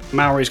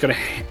 Maori's going to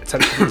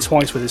attempt to hit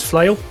twice with his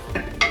flail.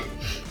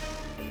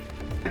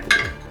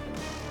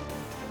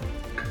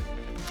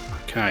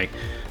 Okay.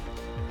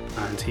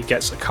 And he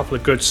gets a couple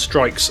of good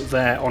strikes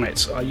there on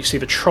it. You see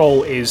the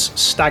troll is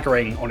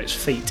staggering on its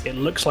feet. It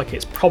looks like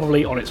it's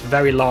probably on its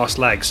very last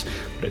legs,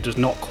 but it does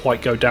not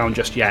quite go down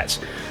just yet.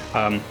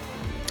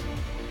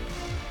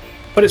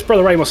 But it's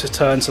Brother Amos's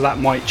turn, so that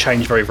might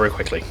change very, very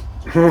quickly.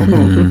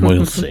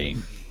 We'll see.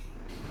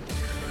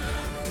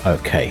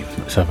 Okay,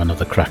 let's have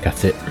another crack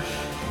at it.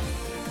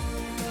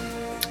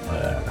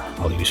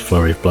 I'll use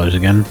Flurry of Blows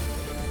again.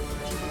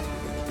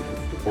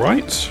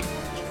 Right.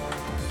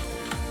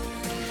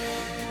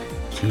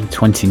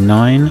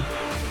 29.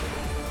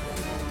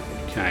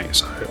 Okay,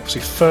 so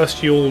obviously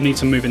first you'll need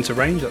to move into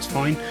range, that's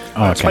fine.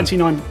 Okay.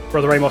 29,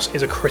 Brother Amos,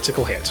 is a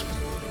critical hit.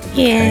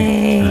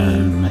 Yay!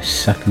 And my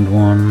second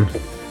one.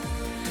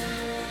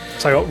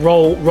 So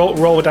roll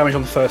the damage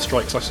on the first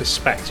strike, because I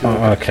suspect you're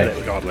going to kill okay. it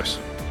regardless.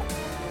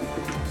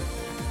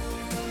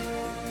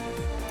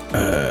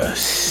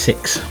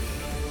 6.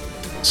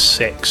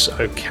 6,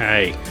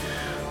 okay.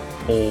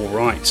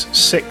 Alright,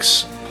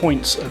 6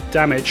 points of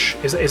damage.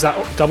 Is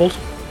that doubled?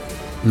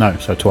 No,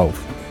 so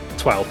 12.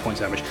 12 points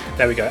of damage.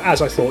 There we go.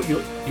 As I thought, you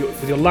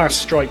with your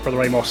last strike,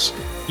 Brother Amos,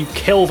 you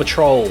kill the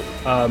troll.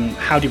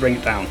 How do you bring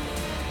it down?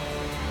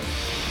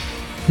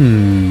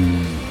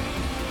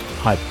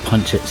 I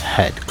punch its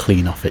head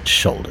clean off its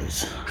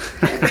shoulders.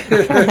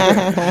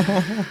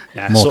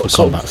 Yeah, Mortal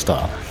Kombat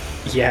style.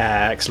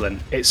 Yeah,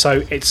 excellent. It's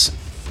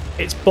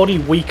body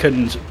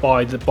weakened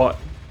by the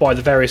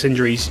various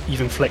injuries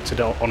you've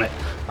inflicted on it,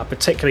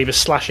 particularly the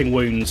slashing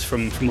wounds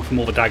from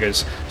all the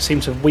daggers seem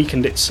to have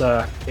weakened its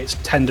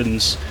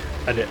tendons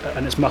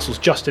and its muscles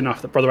just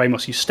enough that Brother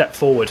Amos, you step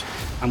forward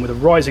and with a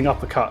rising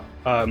uppercut,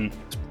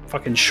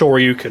 fucking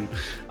Shoryuken,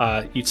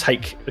 you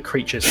take the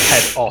creature's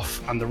head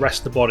off, and the rest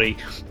of the body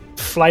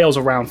flails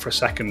around for a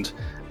second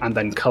and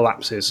then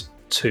collapses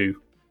to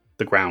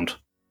the ground.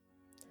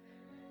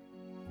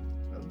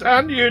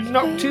 Dan, you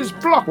knocked his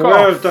block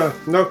Well off. done.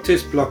 Knocked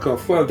his block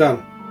off. Well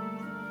done.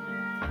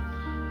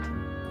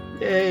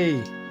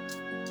 Yay.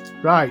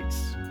 Right.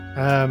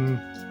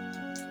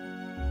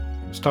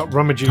 Start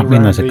rummaging I around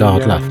mean, there's a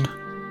guard left.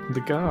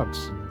 The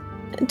guards.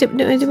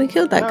 Did we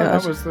kill that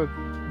guard?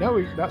 That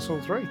was that's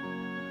all 3.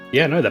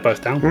 Yeah, no, they're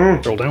both down.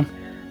 They're all down.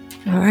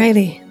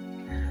 Alrighty.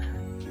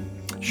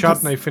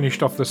 Chardonnay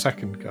finished off the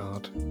second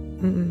guard.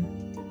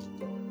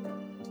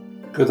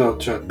 Good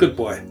old Chad. Good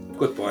boy.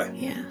 Good boy.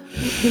 Yeah.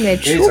 He made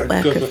He's short a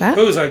work good of that.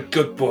 Who's a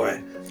good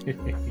boy?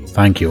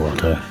 Thank you,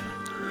 Otto.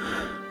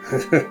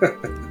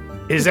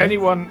 Is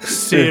anyone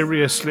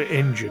seriously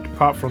injured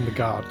apart from the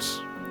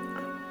guards?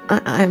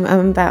 I'm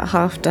about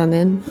half done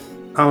in.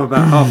 I'm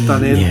about half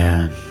done in.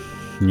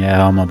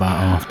 Yeah, I'm about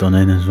half done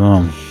in as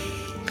well.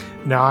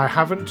 Now, I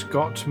haven't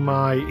got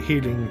my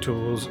healing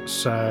tools,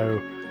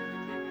 so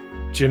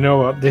do you know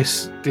what?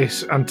 This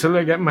until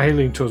I get my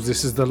healing tools,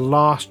 this is the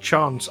last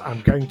chance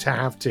I'm going to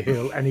have to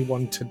heal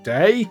anyone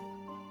today.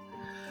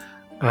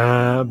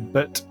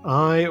 But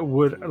I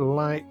would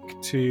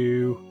like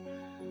to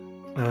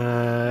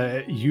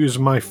use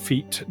my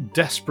feat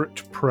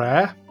Desperate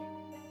Prayer.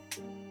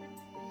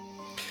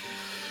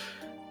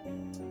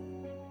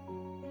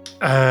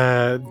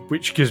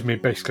 Which gives me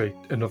basically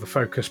another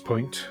focus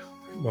point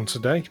once a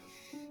day.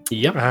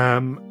 Yep.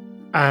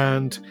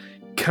 And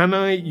can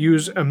I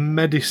use a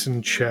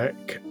medicine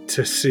check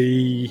to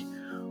see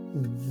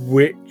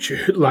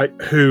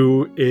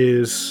who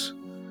is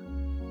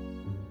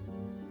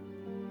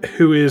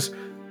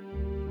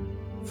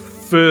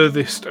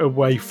furthest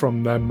away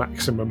from their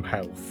maximum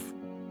health?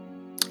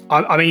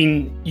 I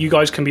mean, you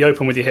guys can be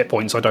open with your hit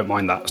points. I don't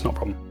mind that. It's not a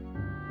problem.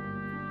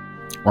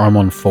 I'm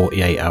on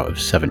 48 out of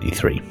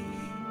 73.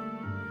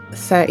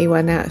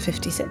 31 out of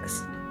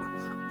 56.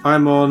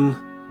 I'm on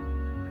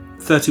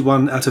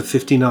 31 out of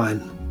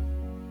 59.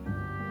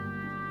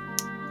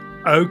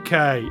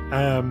 Okay,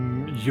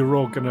 you're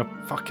all gonna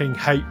fucking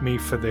hate me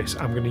for this.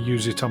 I'm gonna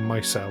use it on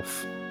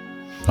myself.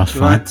 That's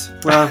fine.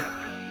 Right.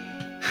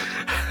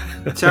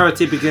 Well,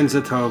 charity begins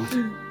at home.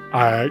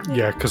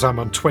 Yeah, because I'm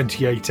on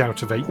 28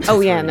 out of 83.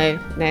 Oh yeah, no.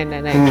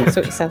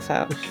 Sort yourself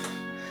out.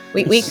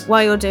 We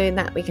while you're doing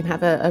that, we can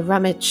have a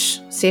rummage,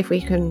 see if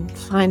we can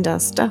find our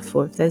stuff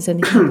or if there's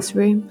anything in this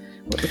room,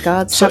 what the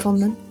guards have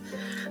on them.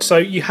 So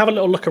you have a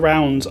little look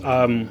around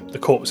the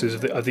corpses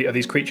of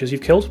these creatures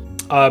you've killed.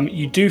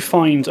 You do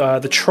find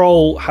the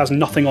troll has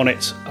nothing on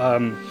it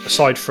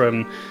aside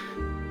from,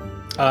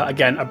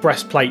 again, a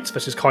breastplate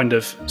that is kind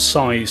of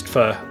sized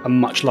for a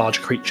much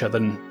larger creature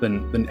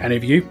than any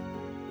of you.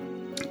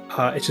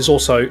 It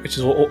also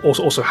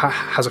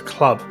has a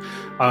club,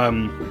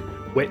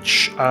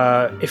 which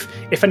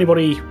if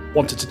anybody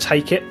wanted to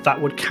take it, that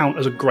would count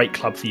as a great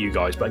club for you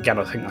guys. But again,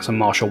 I think that's a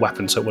martial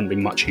weapon, so it wouldn't be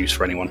much use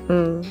for anyone.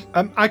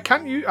 I'm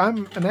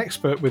an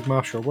expert with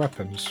martial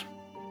weapons.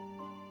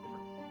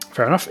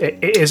 Fair enough.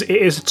 It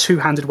is a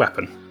two-handed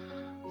weapon.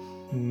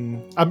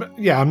 I'm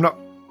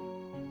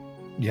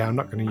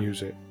not going to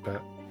use it,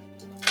 but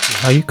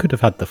Oh, you could have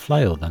had the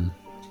flail then.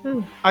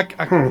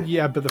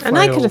 yeah, but the flail And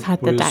I could have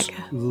had the was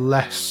dagger.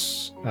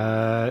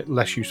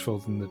 less useful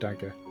than the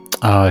dagger.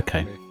 Oh,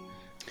 okay.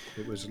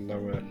 It was a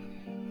lower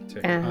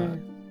tick.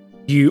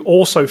 You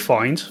also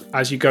find,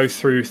 as you go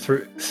through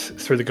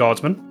the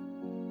guardsmen,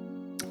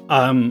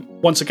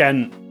 once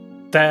again,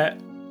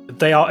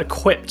 they are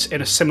equipped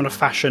in a similar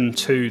fashion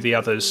to the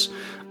others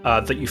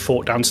that you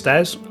fought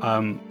downstairs.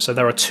 So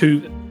there are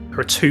two There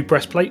are 2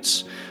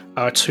 breastplates,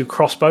 2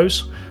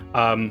 crossbows,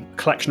 a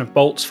collection of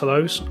bolts for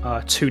those,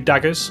 2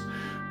 daggers,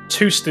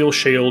 2 steel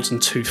shields,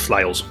 and 2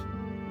 flails.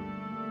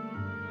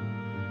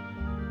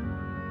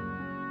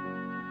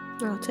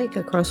 I'll take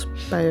a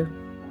crossbow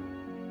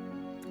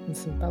and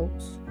some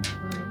bolts.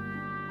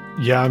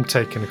 Yeah, I'm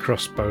taking a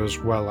crossbow as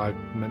well. I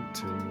meant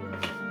to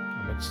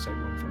take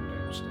one from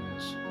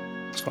downstairs.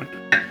 That's fine.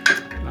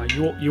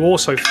 You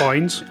also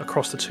find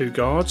across the 2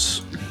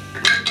 guards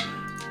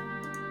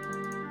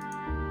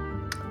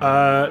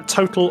a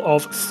total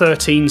of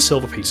 13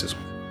 silver pieces.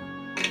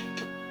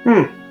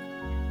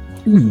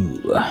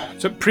 Ooh.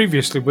 So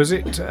previously, was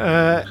it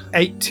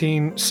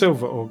 18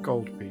 silver or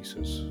gold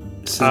pieces?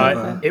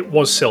 It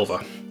was silver.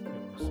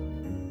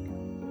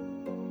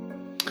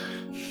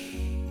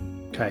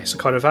 Okay, so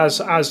kind of as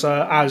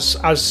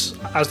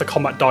the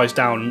combat dies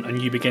down and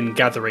you begin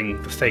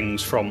gathering the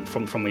things from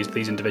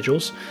these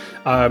individuals,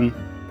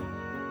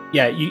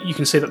 you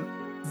can see that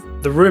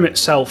the room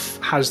itself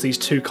has these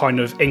 2 kind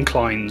of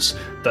inclines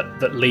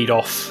that lead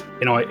off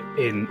in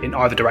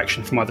either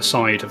direction from either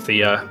side of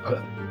the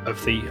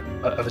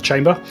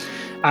chamber,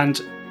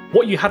 and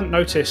what you hadn't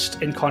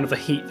noticed in kind of the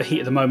heat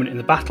of the moment in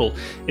the battle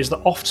is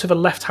that off to the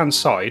left hand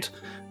side,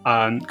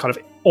 kind of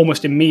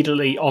almost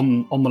immediately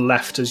on the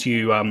left as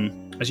you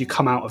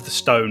come out of the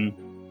stone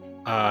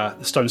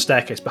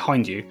staircase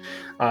behind you,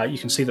 you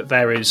can see that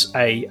there is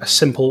a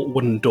simple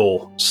wooden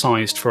door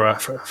sized for a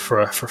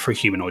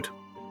humanoid.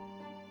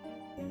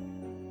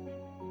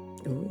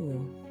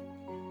 Ooh.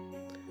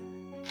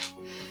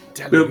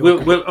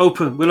 We'll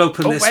open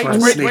this one.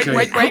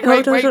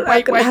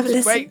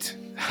 sneakily. Wait.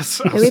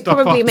 We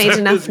probably made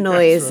enough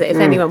noise that if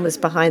anyone was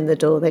behind the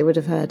door, they would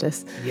have heard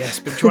us. Yes,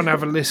 but do you want to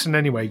have a listen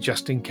anyway,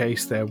 just in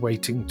case they're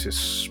waiting to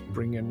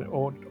spring in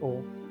or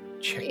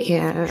check?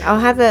 Yeah, I'll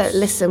have a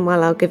listen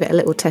while I'll give it a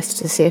little test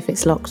to see if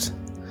it's locked.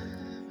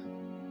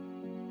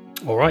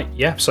 All right,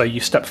 yeah. So you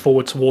step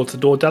forward towards the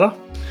door, Della.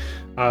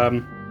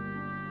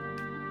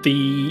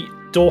 The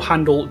door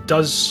handle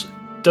does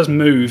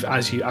move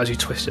as you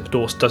twist it. The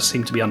door does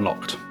seem to be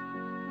unlocked.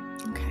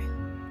 Okay,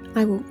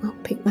 I'll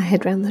peek my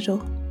head round the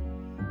door.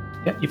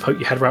 Yeah, you poke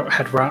your head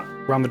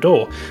around the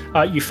door.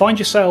 You find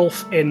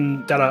yourself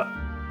in Della,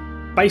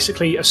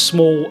 basically a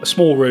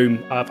small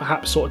room,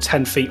 perhaps sort of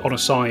 10 feet on a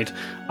side.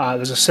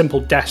 There's a simple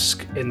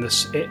desk in the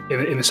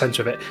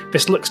centre of it.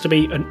 This looks to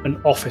be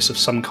an office of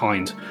some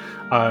kind.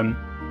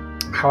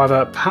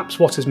 However, perhaps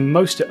what is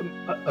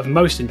of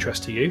most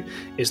interest to you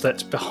is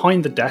that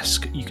behind the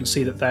desk you can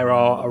see that there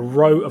are a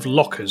row of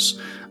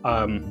lockers,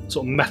 sort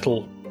of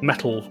metal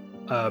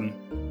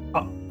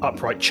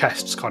upright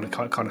chests kind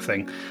of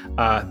thing,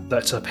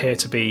 that appear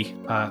to be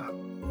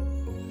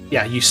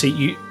you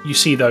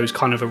see those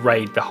kind of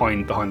arrayed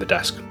behind the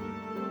desk.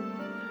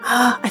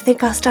 I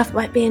think our stuff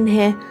might be in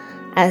here,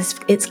 as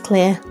it's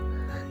clear,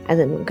 and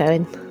then we'll go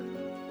in.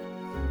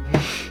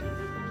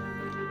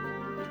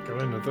 Go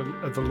in.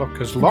 Are the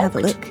lockers Have locked? a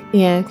look.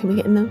 Yeah, can we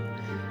get in them?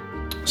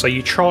 So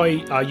you try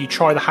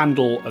the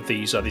handle of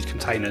these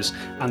containers,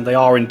 and they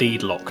are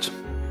indeed locked.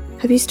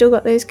 Have you still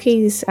got those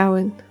keys,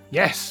 Owen?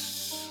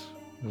 Yes.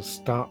 We'll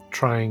start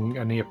trying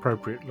any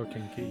appropriate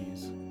looking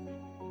keys.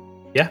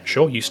 Yeah,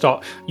 sure. You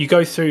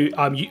go through.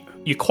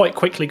 You quite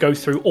quickly go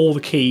through all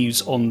the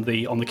keys on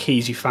the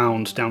keys you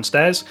found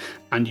downstairs,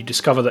 and you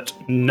discover that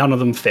none of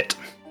them fit.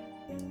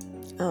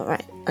 All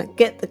right,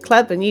 get the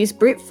club and use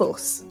brute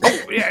force. Oh,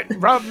 yeah.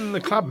 Rather than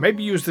the club,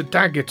 maybe use the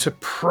dagger to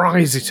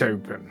prise it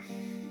open.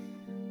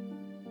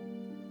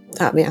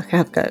 I mean, I can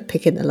have a go at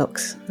picking the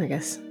locks, I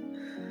guess.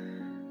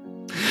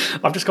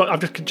 I've just got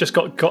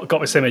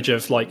this image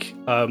of like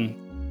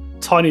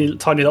tiny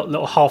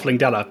little halfling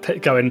Della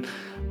going,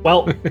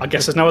 well, I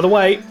guess there's no other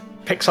way.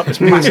 Picks up this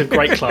massive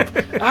great club.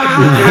 Forget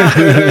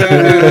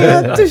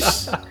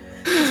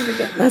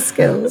my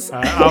skills.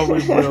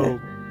 Alwyn will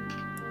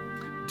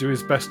do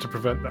his best to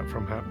prevent that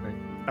from happening.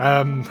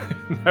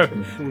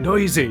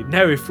 Noisy.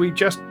 No, if we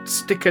just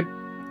stick a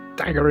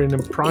dagger in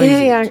and prise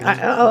it.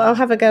 I'll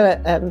have a go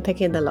at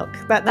picking the lock.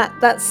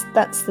 That's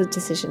the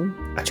decision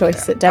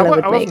choice that Della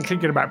would I wasn't make.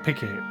 thinking about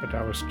picking it, but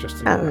I was just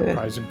thinking about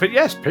prizing. But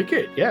yes, pick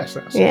it. Yes,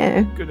 that's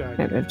a good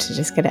idea. I'd love to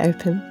just get it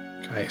open.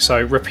 Okay,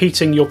 so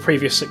repeating your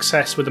previous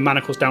success with the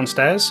manacles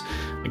downstairs.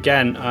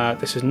 Again,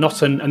 this is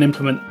not an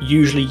implement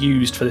usually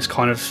used for this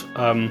kind of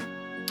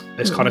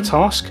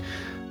task.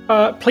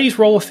 Please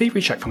roll a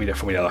thievery check for me,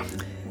 Della.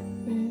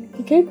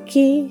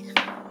 Okay.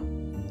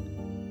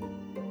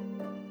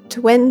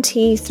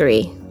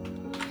 23.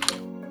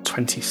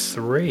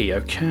 23,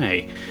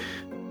 okay.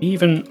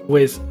 Even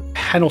with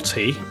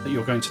penalty that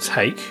you're going to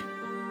take,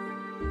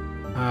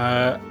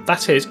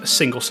 that is a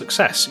single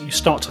success. You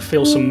start to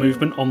feel some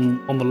movement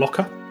on the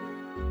locker.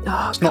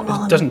 Oh,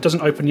 It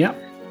doesn't open yet.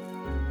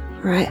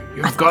 Right.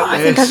 You've got I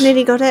this. think I've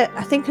nearly got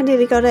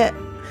it.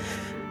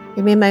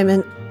 Give me a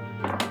moment.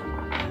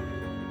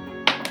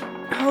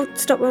 Oh,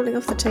 stop rolling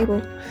off the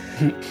table.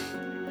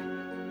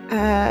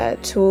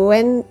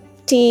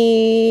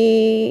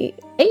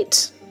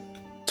 28.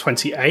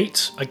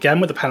 28,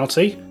 again with the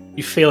penalty.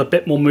 You feel a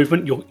bit more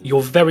movement.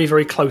 You're very,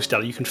 very close,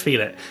 Della. You can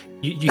feel it.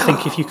 You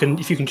think if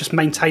you can just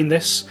maintain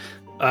this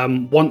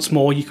once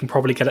more, you can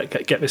probably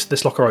get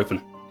this locker open.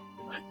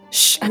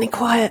 Shh, Annie,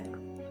 quiet.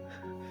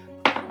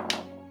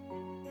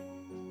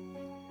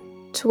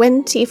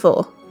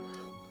 24.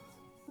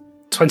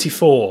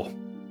 24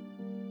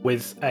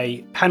 with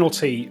a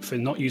penalty for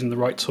not using the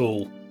right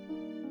tool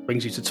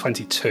brings you to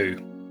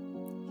 22.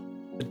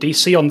 The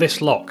DC on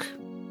this lock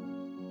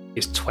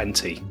is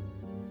 20.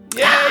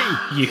 Yay!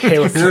 You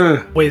hear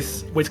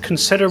with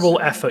considerable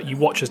effort, you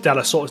watch as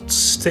Della sort of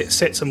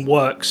sits and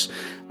works,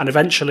 and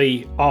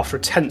eventually, after a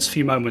tense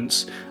few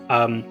moments,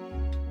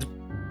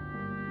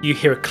 you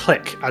hear a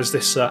click as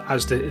this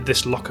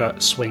locker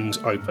swings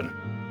open.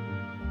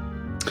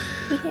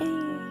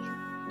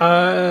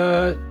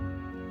 Yay.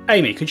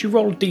 Amy, could you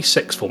roll a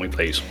d6 for me,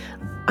 please?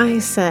 I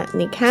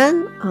certainly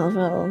can. I'll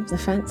roll the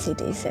fancy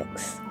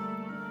d6.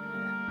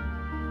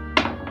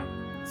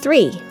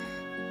 3.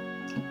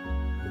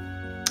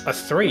 A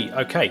 3,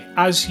 okay.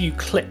 As you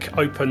click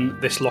open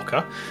this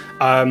locker,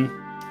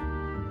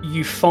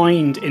 you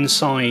find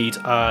inside,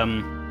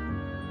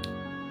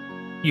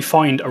 you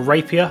find a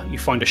rapier, you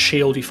find a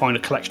shield, you find a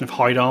collection of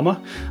hide armour.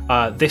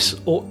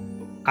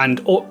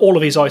 All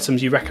of these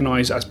items you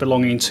recognise as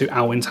belonging to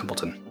Alwyn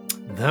Templeton.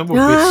 That would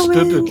be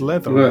studded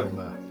leather Yeah.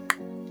 armor.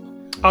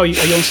 Oh, are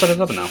you on studded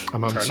leather now?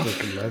 I'm on Fair enough.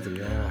 studded leather,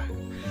 yeah.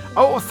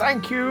 Oh,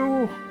 thank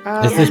you.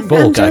 Is this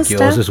ball gag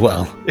Manchester. yours as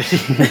well?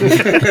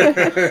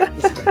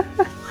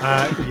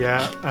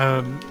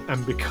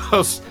 And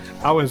because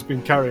Alan's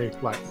been carrying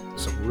like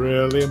some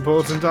really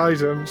important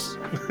items.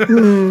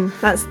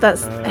 That's.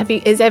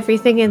 Is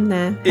everything in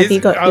there? Have you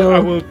got your? I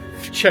will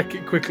check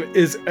it quickly.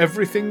 Is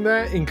everything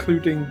there,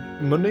 including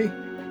money?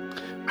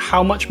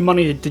 How much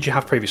money did you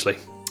have previously?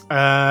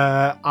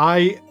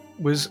 I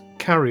was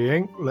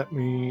carrying. Let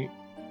me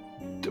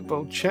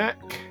double check.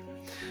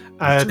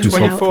 Good luck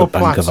 24 for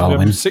Bank of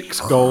platinum, Alwyn.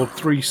 6 gold,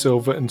 3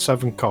 silver, and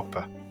 7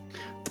 copper.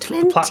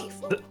 24.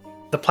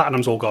 The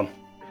platinum's all gone.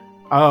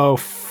 Oh,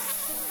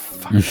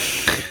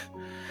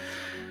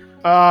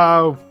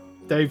 oh,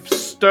 they've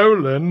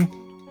stolen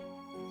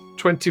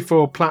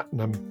 24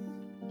 platinum.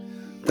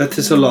 That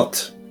is a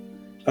lot.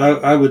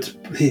 I would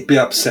be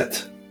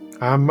upset.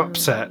 I'm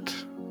upset.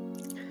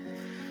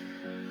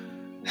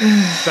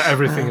 But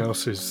everything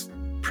else is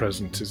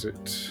present, is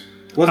it?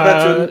 What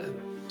about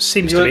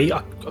Seems to be.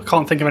 I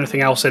can't think of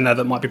anything else in there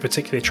that might be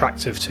particularly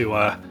attractive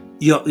to.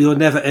 your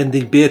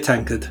never-ending beer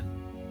tankard?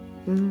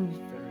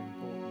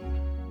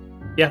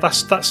 Yeah,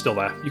 that's still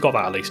there. You got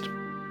that at least.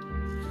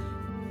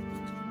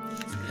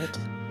 Good.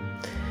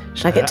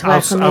 Should I get to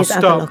work on I'll these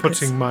other start lockers?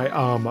 putting my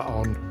armour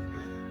on,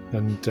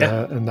 and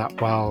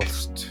that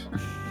whilst.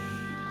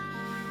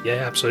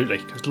 Yeah, absolutely.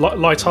 'Cause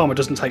light armor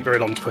doesn't take very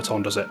long to put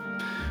on, does it?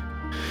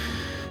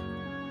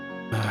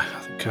 I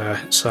think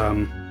it's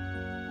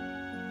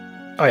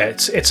Oh yeah,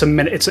 it's a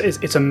minute.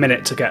 It's a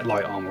minute to get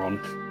light armor on,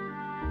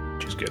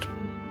 which is good.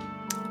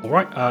 All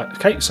right.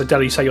 Okay. So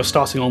Della, you say you're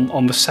starting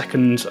on the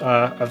second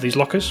of these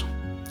lockers.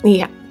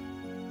 Yeah.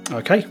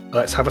 Okay.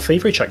 Let's have a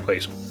thievery check,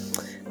 please.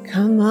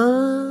 Come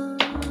on.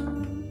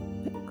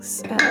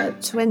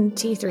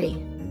 23.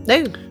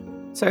 No.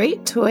 Sorry,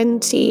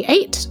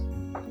 28.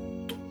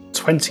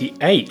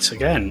 28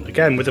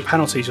 again with the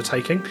penalties you're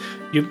taking.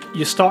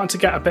 You're starting to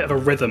get a bit of a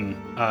rhythm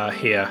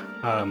here,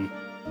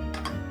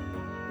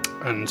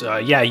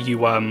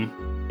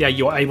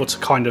 you're able to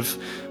kind of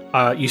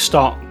you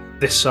start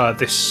this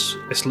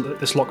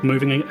lock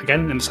moving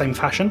again in the same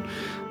fashion.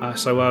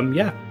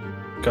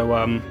 Go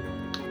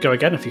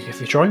again if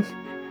you're trying.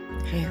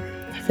 Okay.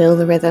 Feel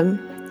the rhythm.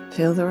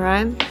 Feel the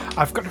rhyme.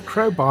 I've got a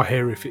crowbar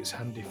here if it's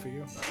handy for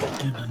you.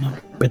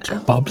 It's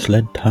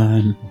bobsled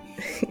time.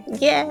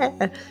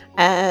 Yeah.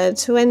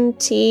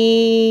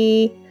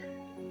 22.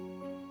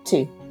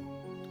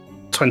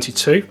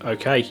 22.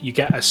 Okay, you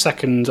get a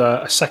second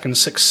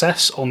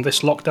success on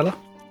this lock, Della.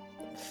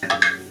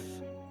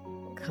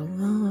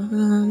 Come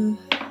on.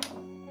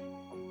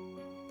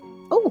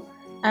 Oh.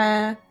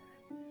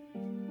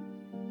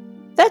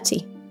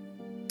 30.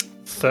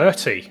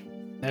 30.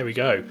 There we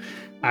go.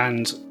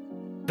 And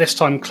this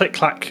time, click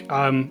clack.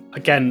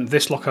 Again,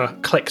 this locker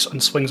clicks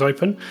and swings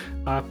open.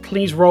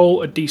 Please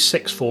roll a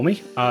d6 for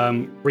me.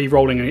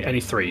 Re-rolling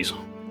any threes.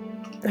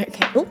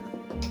 Okay. Oh.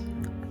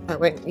 I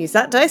won't use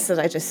that dice that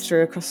I just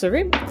threw across the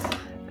room.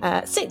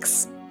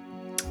 6.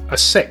 A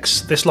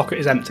 6. This locker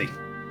is empty.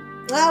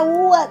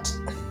 Oh, what?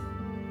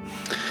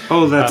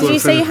 Oh, that's Did you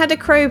say you had a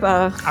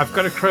crowbar? I've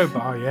got a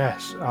crowbar,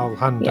 yes. I'll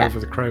hand over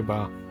the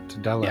crowbar to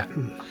Della. Yeah.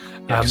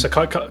 Yeah, so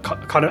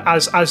kind of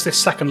as this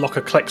second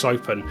locker clicks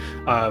open,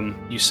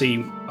 you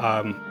see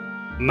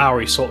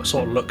Maori sort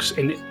of looks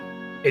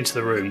into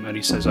the room and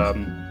he says,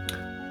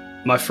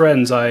 "My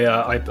friends,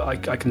 I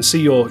can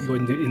see you're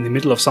in the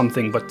middle of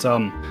something, but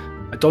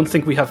I don't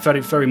think we have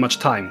very very much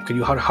time. Can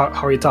you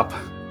hurry it up?"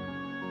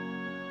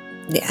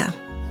 Yeah.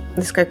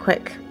 Let's go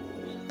quick.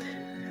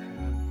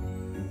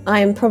 I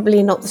am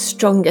probably not the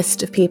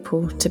strongest of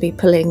people to be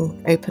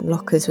pulling open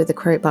lockers with a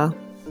crowbar.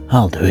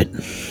 I'll do it.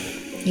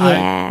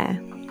 Yeah.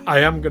 I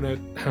am going to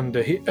hand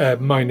a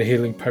minor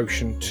healing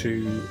potion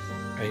to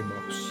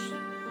Amos.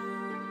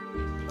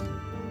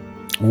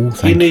 Oh,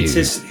 thank you.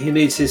 He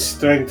needs his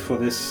strength for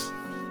this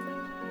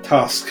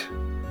task.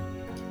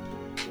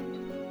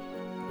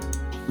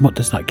 What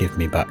does that give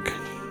me back?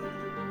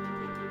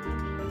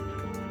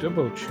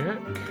 Double check.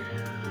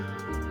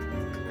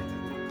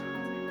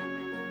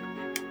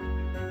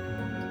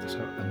 So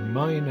a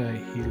minor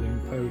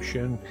healing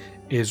potion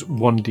is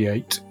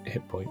 1d8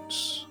 hit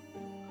points.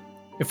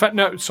 In fact,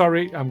 no,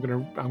 sorry, I'm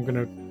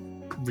gonna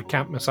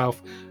recount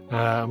myself.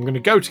 I'm gonna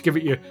go to give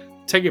it you,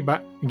 take it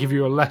back, and give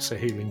you a lesser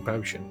healing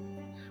potion,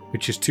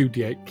 which is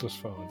 2d8 plus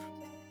 5.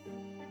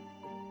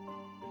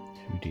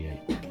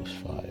 2d8 plus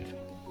 5.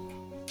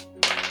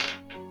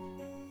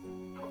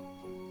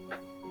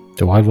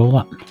 Do I roll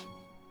that?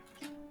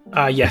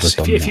 Yes.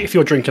 If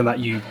you're drinking that,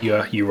 you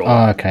roll.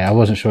 Oh, okay. I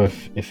wasn't sure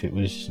if it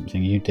was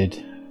something you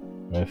did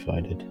or if I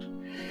did.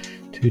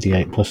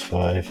 2d8 plus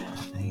 5.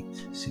 8,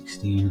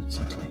 16,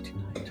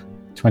 17, 18,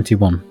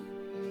 21.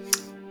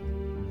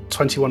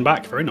 21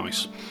 back. Very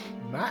nice.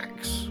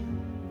 Max.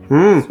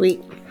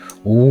 Sweet.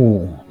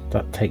 Ooh,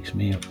 that takes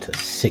me up to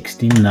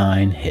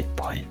 69 hit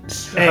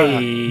points.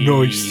 Hey,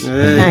 Nice.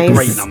 Hey,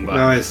 Great number.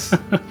 Nice.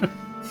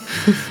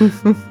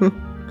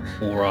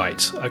 All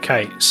right.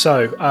 Okay.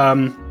 So,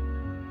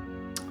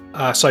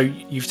 so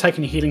you've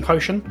taken your healing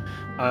potion.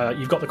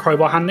 You've got the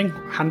crowbar handy.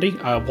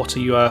 What are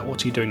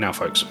you doing now,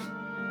 folks?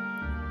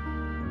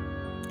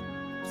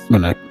 I'm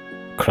gonna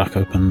crack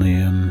open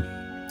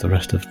the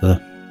rest of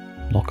the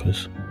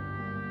lockers.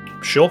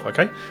 Sure.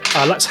 Okay.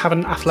 Let's have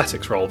an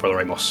athletics roll,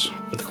 Brother Amos,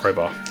 with the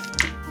crowbar.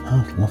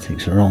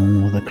 Athletics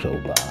wrong with a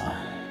crowbar.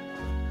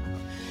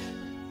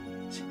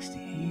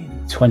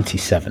 16.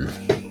 27.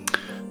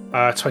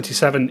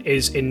 27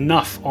 is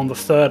enough on the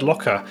third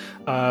locker.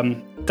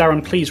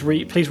 Darren, please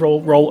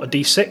roll a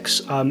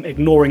d6,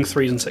 ignoring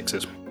 3s and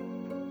 6s.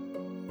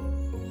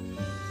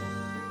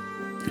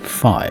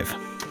 5.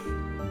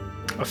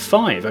 A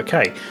 5,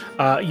 okay.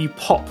 You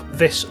pop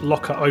this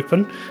locker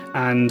open,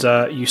 and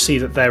you see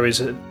that there is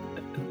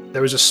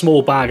a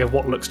small bag of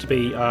what looks to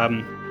be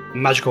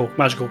magical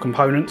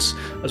components,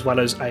 as well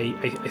as a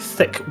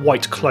thick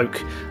white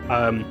cloak,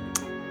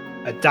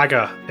 a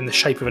dagger in the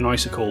shape of an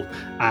icicle,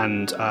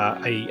 and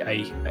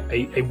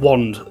a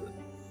wand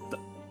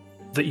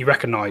that you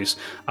recognise.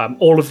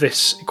 All of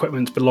this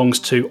equipment belongs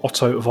to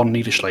Otto von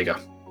Niederschläger.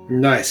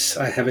 Nice.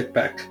 I have it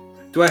back.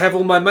 Do I have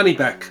all my money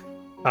back?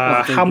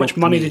 How much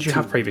money did you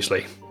have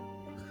previously?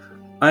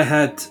 I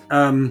had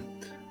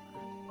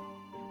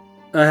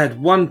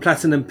 1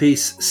 platinum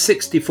piece,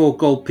 64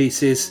 gold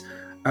pieces,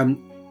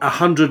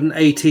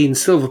 118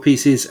 silver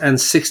pieces, and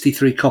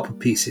 63 copper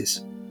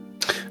pieces.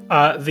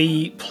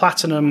 The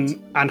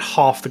platinum and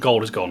half the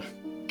gold is gone.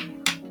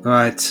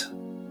 Right.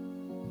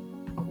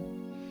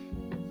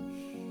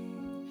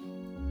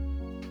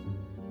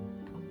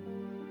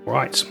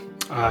 Right.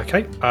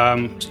 Okay.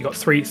 So you got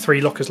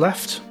three lockers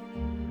left.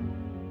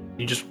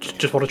 You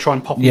just want to try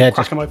and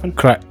crack them open?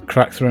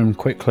 Crack through them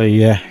quickly,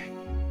 yeah.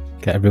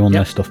 Get everyone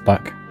their stuff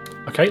back.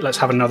 Okay, let's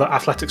have another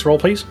athletics roll,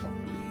 please.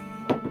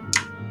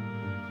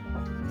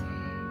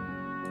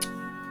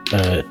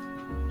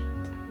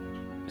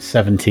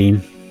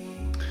 17.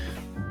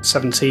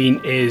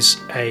 17 is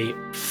a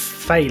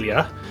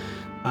failure.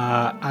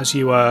 As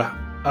you are...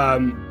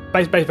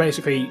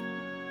 basically,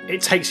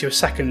 it takes you a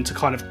second to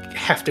kind of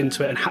heft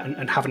into it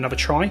and have another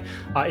try.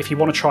 If you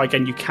want to try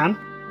again, you can.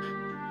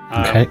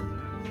 Okay.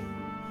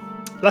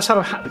 Let's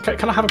have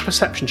can I have a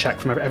perception check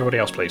from everybody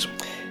else, please?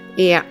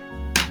 Yeah.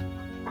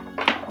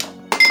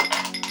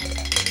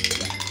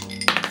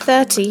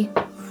 30.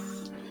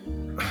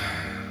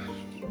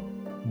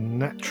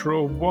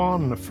 Natural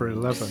 1 for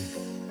 11.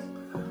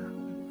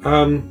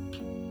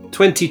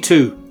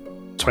 22.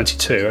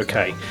 22,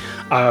 okay.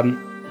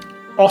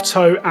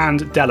 Otto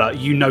and Della,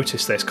 you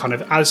notice this kind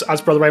of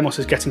as Brother Amos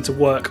is getting to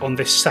work on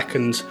this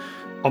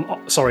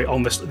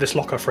on this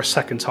locker for a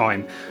second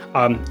time.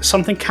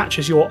 Something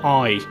catches your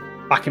eye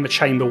back in the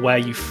chamber where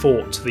you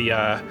fought the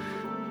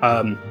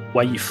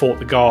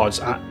guards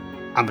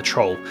and the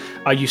troll.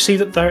 You see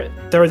that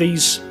there are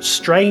these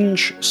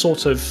strange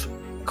sort of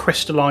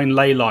crystalline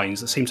ley lines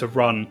that seem to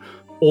run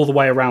all the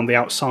way around the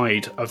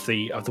outside of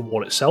the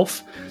wall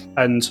itself,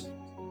 and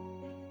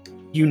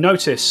you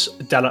notice,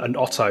 Della and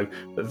Otto,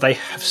 that they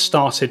have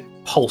started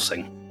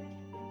pulsing.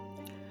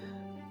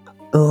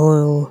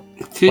 Oh.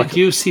 Do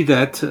you see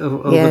that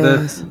over Yes.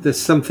 there? There's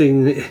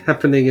something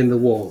happening in the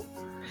wall.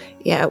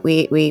 Yeah,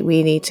 we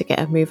need to get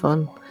a move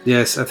on.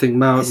 Yes, I think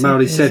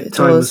Maori said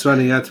time was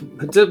running out.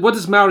 What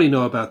does Maori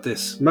know about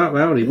this?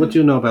 Maori, what do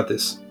you know about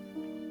this?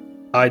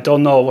 I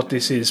don't know what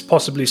this is.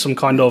 Possibly some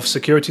kind of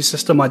security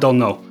system. I don't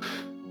know.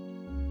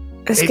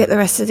 Let's get the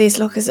rest of these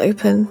lockers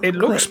open. It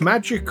looks quick.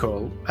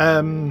 magical.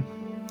 Can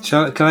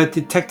I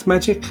detect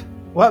magic?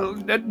 Well,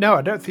 no,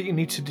 I don't think you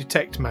need to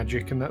detect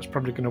magic, and that's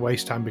probably going to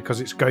waste time because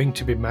it's going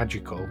to be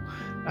magical.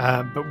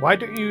 But why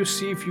don't you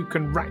see if you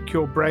can rack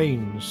your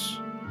brains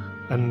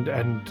and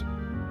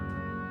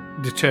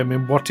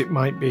determine what it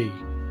might be?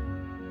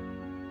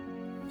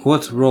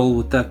 What role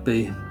would that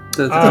be?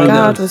 The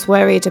guard was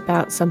worried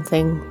about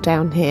something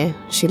down here.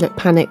 She looked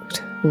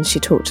panicked when she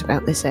talked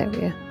about this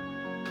area.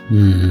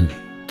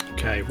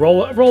 Okay,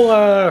 roll I'm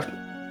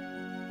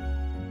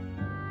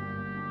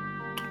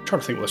trying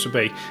to think what this would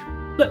be.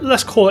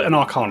 Let's call it an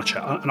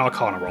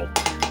Arcana roll.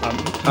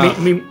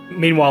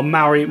 Meanwhile,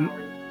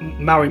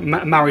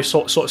 Maori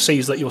sort of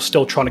sees that you're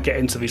still trying to get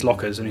into these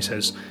lockers, and he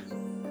says,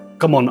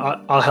 "Come on,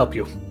 I'll help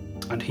you."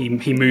 And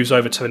he moves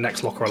over to the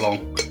next locker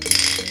along.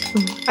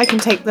 I can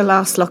take the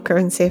last locker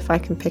and see if I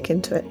can pick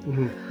into it.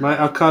 My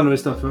Arcana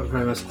is not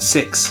very much.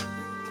 6.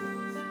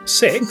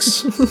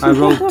 6? I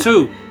rolled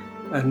 2,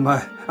 and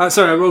I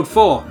rolled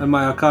 4, and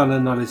my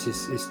Arcana knowledge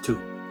is 2.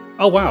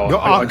 Oh wow!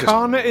 Your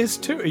Arcana is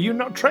 2. Are you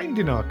not trained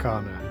in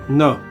Arcana?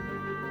 No.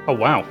 Oh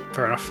wow!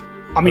 Fair enough.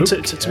 I mean,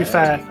 to be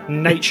fair,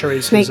 nature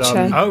is his.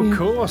 Nature. Of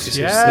course, This is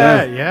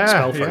yeah.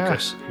 spell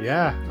focus.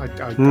 Yeah, I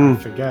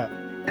forget.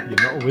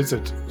 You're not a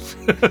wizard.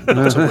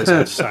 Not a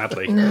wizard,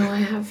 sadly. No, I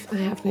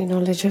have no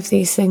knowledge of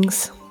these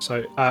things.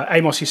 So,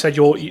 Amos, you said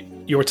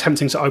you're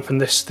attempting to open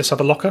this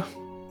other locker.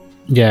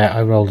 Yeah,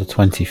 I rolled a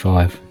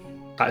 25.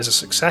 That is a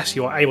success.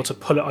 You are able to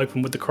pull it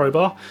open with the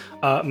crowbar.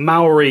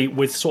 Maori,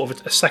 with sort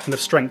of a second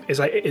of strength, is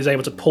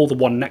able to pull the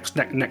one next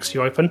to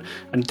you open.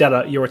 And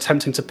Della, you're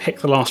attempting to pick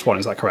the last one.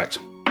 Is that correct?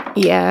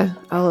 Yeah,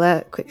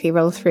 I'll quickly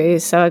roll through.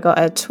 So I got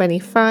a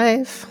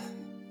 25.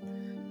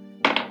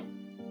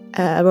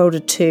 I rolled a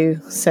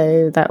 2,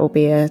 so that will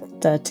be a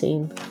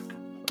 13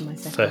 on my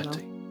second roll.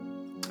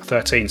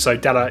 13. So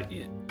Della,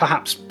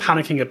 perhaps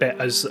panicking a bit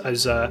as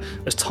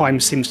time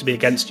seems to be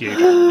against you.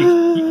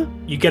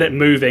 You get it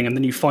moving, and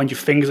then you find your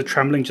fingers are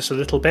trembling just a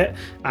little bit,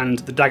 and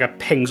the dagger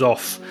pings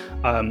off,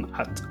 and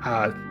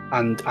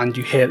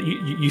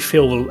you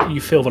feel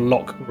the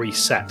lock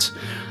reset.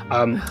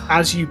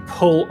 As you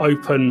pull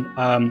open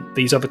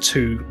these other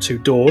two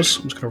doors,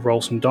 I'm just going to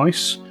roll some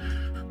dice.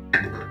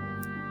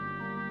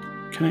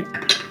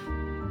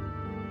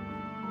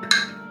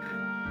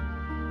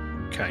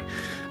 Okay.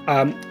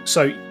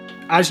 So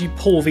as you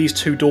pull these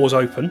 2 doors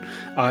open,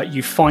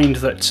 you find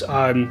that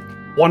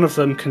one of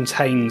them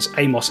contains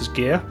Amos's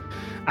gear,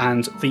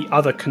 and the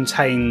other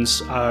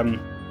contains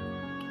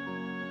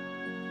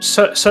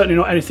certainly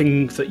not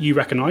anything that you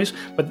recognise,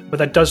 but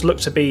there does look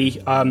to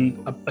be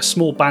a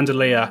small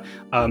bandolier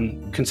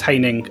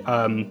containing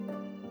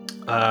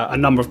a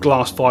number of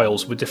glass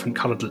vials with different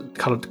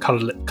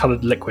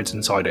coloured liquids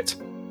inside it.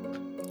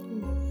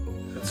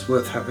 It's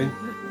worth having.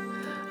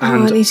 I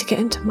need to get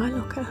into my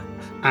locker.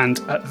 And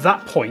at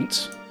that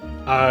point,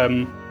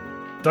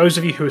 those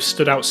of you who have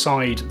stood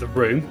outside the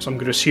room, so I'm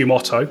going to assume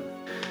Otto,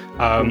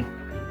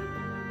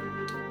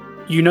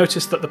 you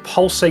notice that the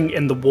pulsing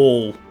in the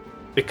wall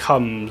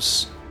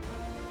becomes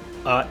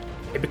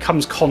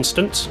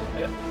constant.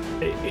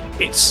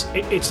 It's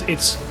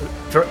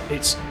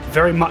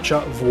very much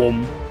a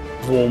warm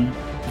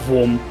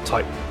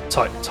type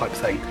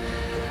thing.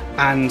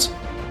 And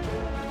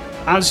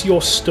as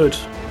you're stood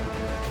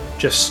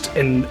just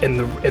in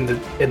the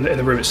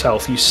room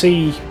itself, you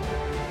see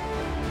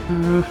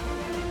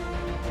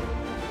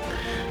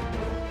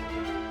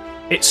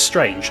it's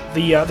strange.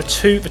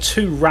 The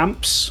two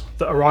ramps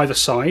that are either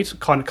side,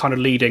 kind of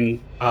leading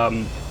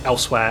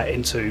elsewhere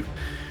into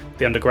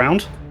the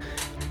underground.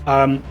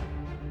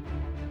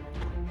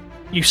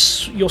 You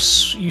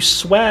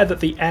swear that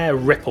the air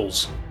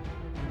ripples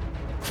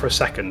for a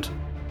second,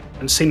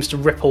 and seems to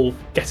ripple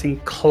getting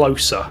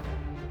closer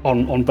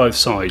on both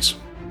sides.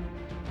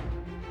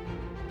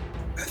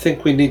 I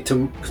think we need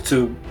to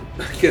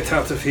get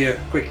out of here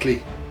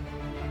quickly.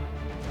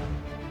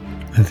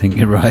 I think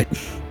you're right.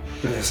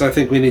 Yes, I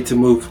think we need to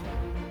move.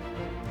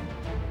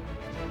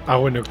 I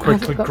want to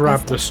quickly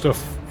grab the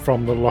stuff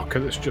from the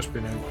locker that's just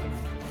been opened.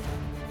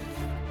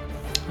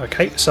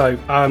 Okay, so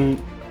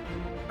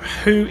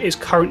who is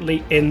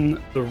currently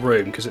in the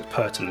room, because it's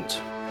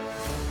pertinent?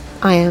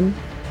 I am.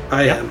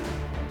 I am.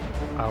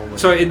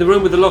 Sorry, in the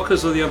room with the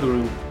lockers or the other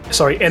room?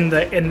 Sorry, in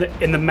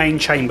the main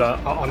chamber.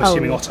 I'm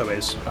assuming Otto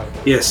is.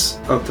 Yes,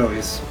 Otto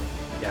is.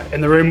 Yeah, in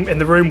the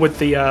room with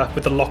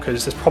the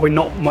lockers. There's probably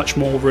not much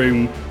more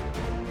room.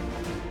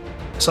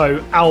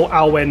 So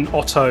Alwyn,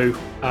 Otto,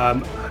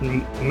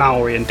 and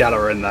Maori and Della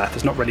are in there.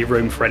 There's not really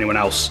room for anyone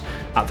else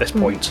at this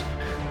point.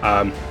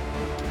 And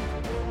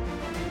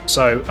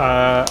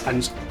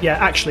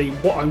actually,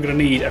 what I'm going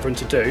to need everyone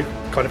to do,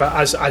 kind of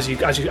as you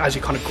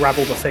kind of grab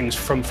all the things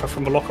from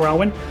the locker,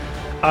 Alwyn.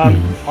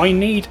 I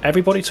need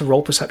everybody to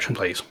roll perception,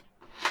 please.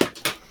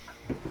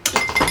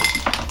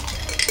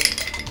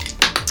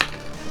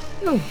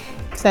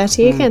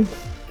 30 again.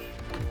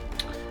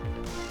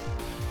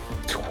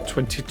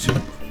 22.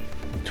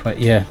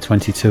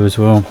 22 as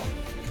well.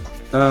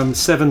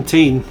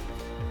 17.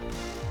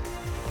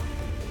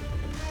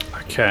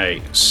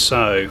 Okay,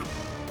 so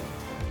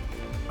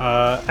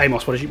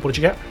Amos, what did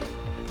you get?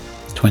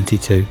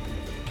 22.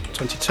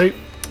 22.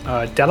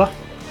 Della.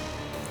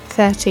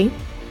 30.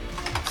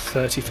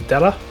 30 for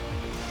Della.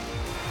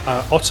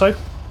 Otto.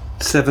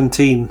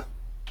 17.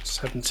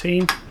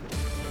 17.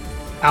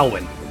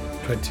 Alwyn.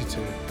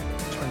 22.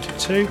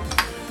 22.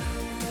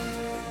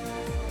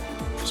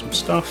 some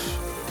stuff.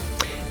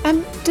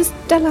 Does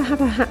Della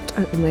have a hat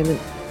at the moment?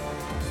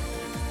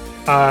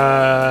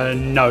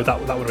 No, that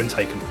would have been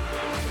taken.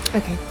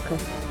 Okay, cool.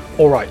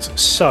 All right,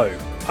 so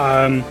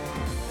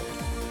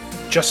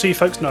just so you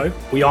folks know,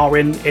 we are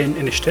in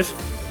initiative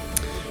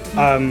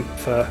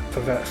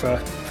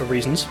for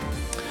reasons.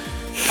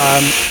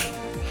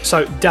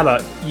 So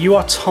Della, you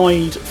are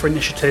tied for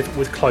initiative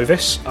with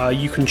Clovis.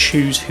 You can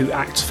choose who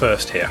acts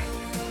first here.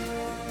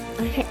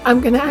 Okay, I'm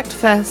going to act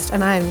first,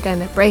 and I'm going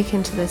to break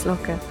into this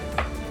locker.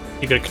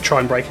 You're going to try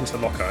and break into the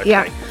locker. Okay.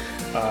 Yeah.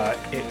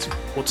 It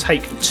will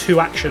take 2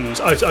 actions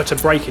to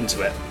break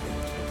into it.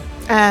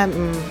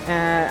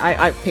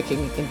 I'm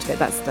picking into it.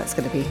 That's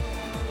going to be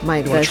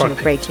my version of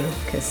breaking.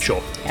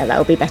 Sure. Yeah, that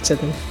will be better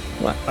than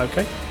what.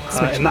 Okay.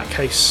 In that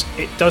case,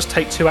 it does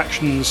take 2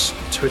 actions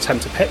to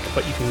attempt to pick,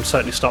 but you can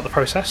certainly start the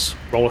process.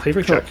 Roll a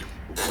thievery check.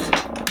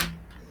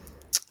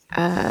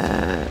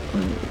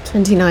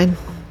 29.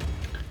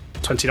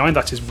 29.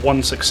 That is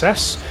 1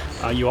 success.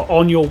 You are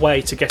on your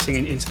way to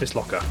getting into this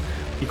locker.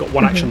 You've got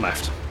 1 action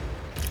left.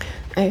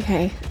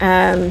 Okay.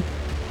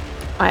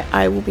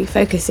 I will be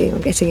focusing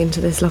on getting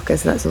into this locker,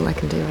 so that's all I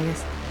can do, I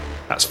guess.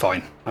 That's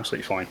fine.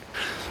 Absolutely fine.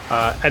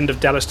 End of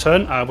Della's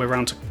turn. We're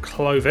round to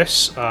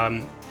Clovis.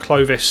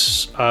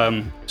 Clovis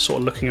sort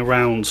of looking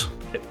around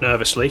a bit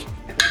nervously.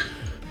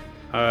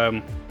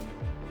 You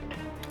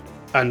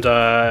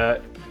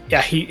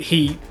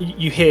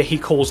hear he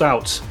calls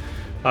out,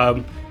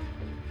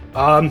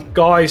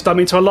 guys, don't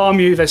mean to alarm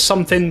you. There's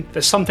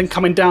something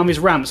coming down these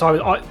ramps.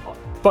 I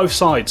both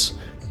sides.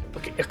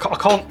 I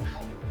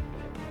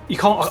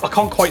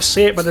can't quite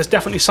see it, but there's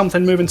definitely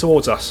something moving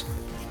towards us.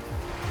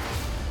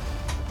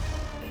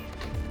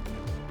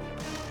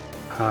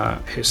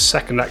 His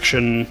second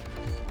action.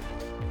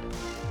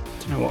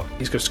 Do you know what?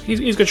 He's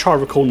going to try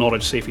and recall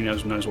knowledge, see if he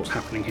knows what's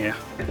happening here.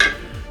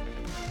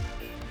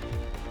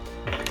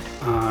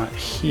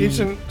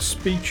 Isn't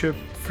speech a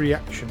free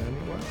action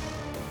anyway?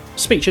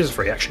 Speech is a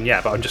free action,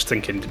 yeah, but I'm just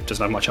thinking it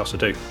doesn't have much else to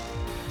do.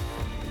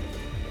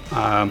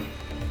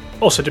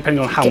 Also,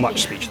 depending on how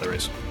much speech there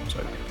is. So.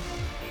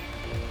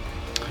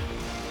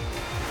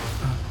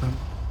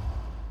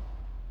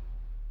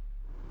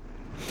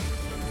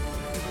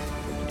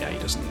 Yeah, he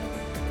doesn't.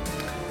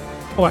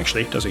 Oh,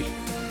 actually, does he?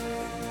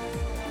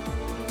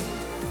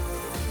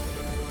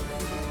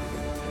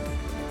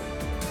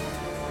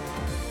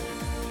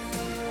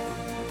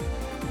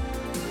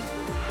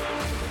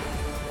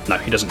 No,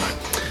 he doesn't know.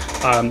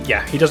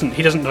 He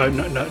doesn't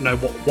know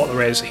what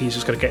there is. He's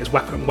just going to get his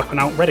weapon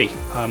out ready.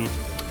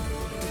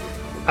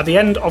 At the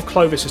end of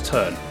Clovis's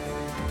turn,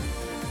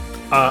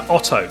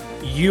 Otto,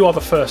 you are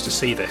the first to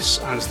see this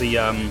as the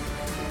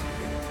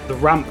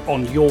ramp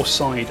on your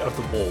side of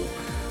the wall.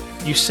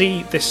 You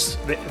see this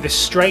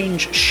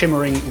strange,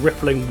 shimmering,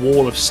 rippling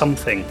wall of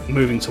something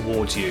moving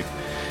towards you,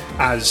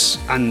 as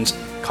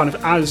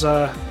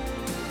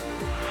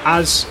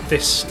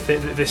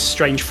this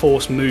strange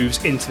force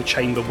moves into the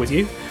chamber with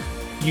you.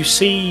 You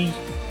see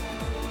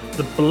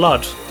the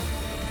blood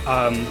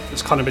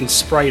that's kind of been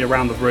sprayed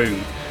around the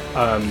room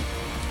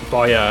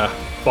by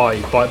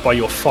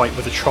your fight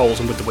with the trolls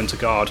and with the Winter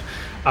Guard.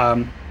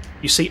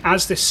 You see,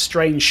 as this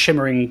strange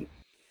shimmering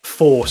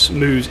force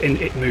moves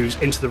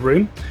into the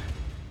room,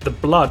 the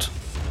blood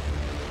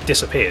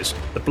disappears.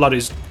 The blood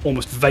is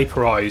almost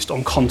vaporized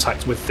on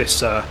contact with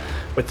this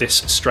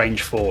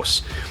strange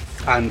force,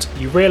 and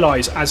you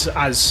realise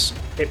as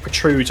it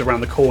protrudes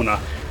around the corner,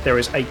 there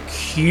is a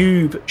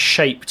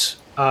cube-shaped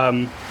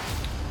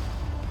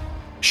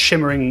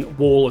shimmering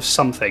wall of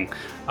something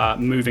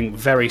moving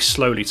very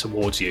slowly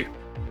towards you.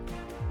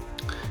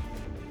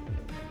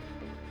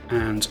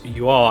 And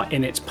you are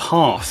in its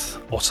path,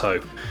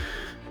 Otto.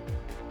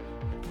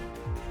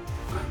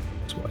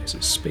 So what is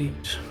its speed?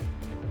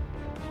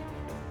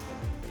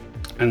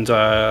 And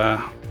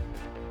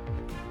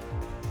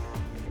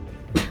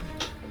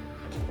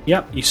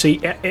you see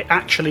it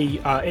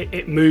actually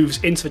it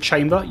moves into the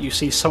chamber. You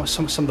see some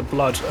of the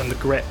blood and the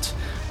grit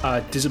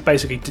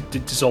basically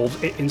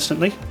dissolve it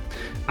instantly,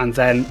 and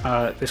then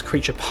this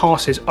creature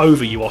passes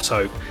over you,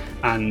 Otto,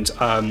 and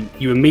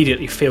you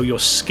immediately feel your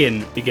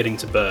skin beginning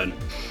to burn.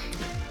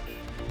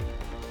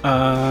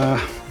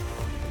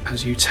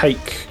 As you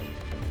take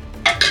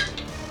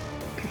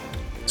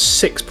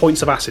 6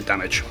 points of acid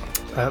damage.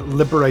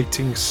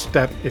 Liberating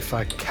step if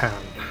I can.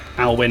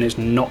 Alwyn is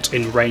not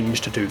in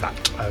range to do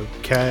that.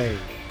 Okay.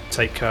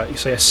 Take you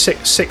say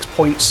 6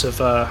 points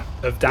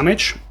of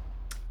damage,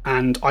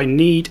 and I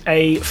need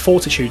a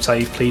fortitude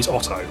save, please,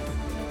 Otto.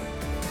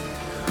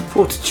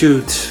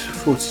 Fortitude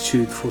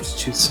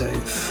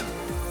save.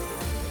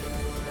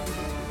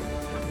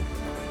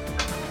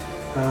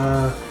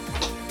 Uh,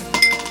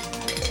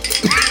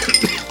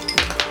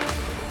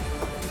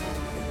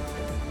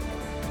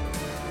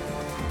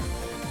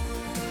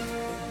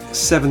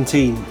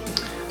 17.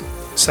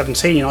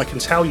 17, I can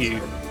tell you,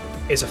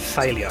 is a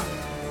failure.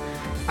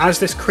 As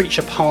this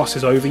creature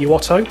passes over you,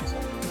 Otto,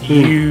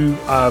 you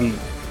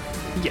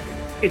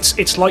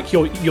it's like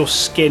your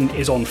skin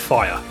is on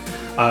fire,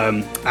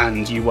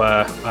 and you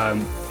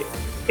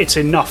it's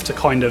enough to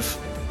kind of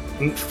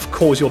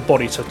cause your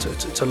body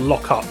to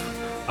lock up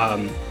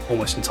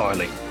almost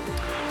entirely.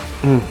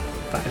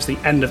 That is the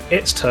end of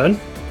its turn.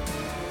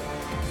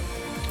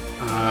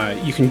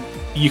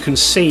 You can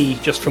see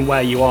just from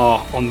where you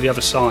are on the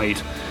other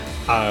side,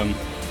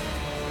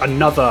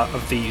 another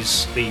of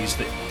these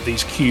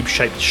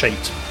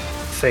cube-shaped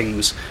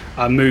things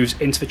moves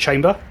into the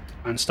chamber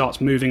and starts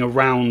moving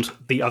around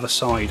the other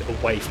side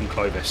away from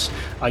Clovis.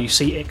 You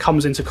see it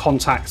comes into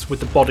contact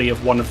with the body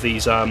of one of the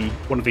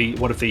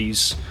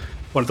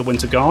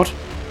Winter Guard,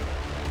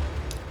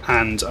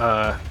 and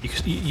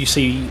you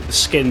see the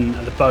skin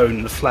and the bone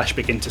and the flesh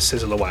begin to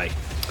sizzle away.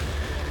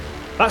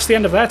 That's the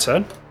end of their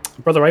turn.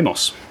 Brother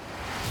Amos.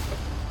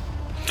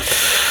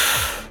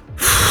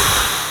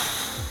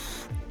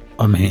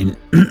 I mean,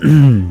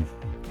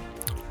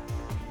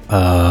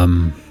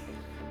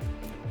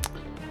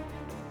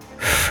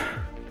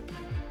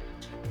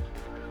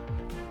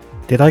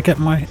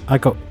 I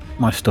got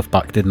my stuff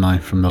back, didn't I,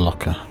 from the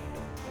locker?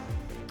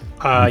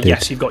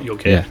 Yes, you've got your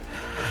gear.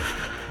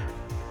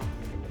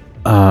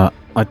 Yeah.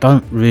 I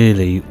don't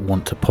really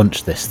want to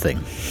punch this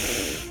thing.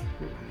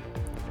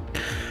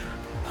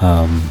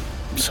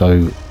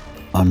 So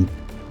I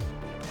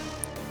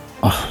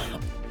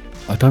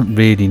don't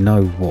really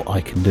know what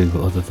I can do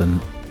other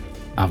than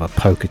have a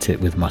poke at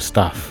it with my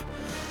staff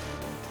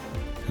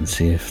and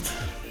see if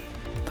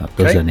that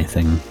does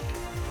anything.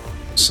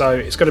 So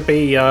it's going to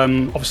be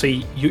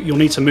obviously you'll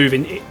need to move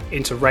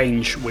into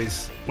range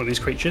with one of these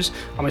creatures.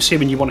 I'm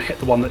assuming you want to hit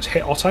the one that's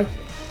hit Otto.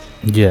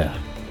 Yeah.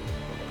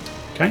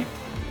 Okay.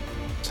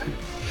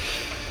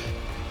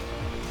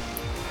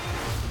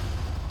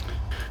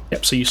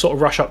 Yep. So you sort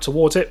of rush up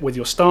towards it with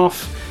your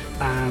staff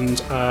and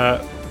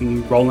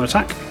roll an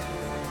attack.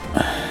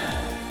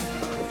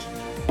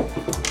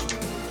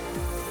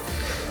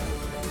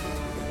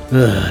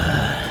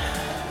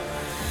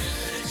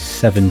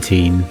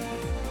 17.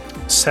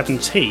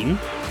 17, you'd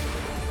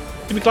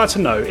be glad to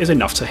know, is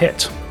enough to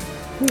hit.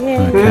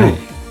 Yeah. Okay.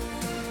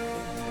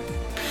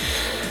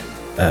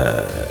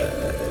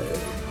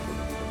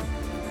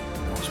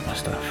 What's my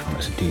stuff? Oh,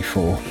 it's a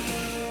D4.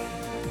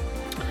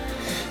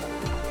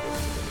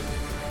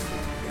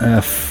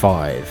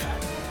 5.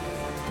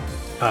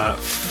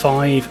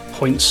 5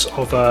 points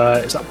of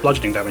is that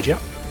bludgeoning damage? Yeah.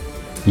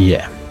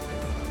 Yeah.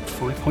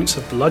 5 points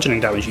of bludgeoning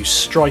damage. You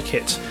strike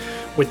it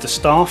with the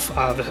staff.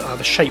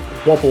 The shape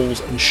wobbles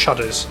and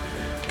shudders.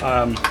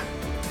 The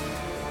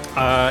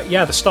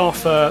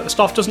staff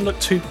doesn't look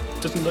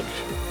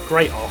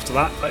great after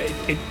that, but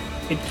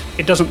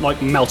it doesn't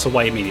like melt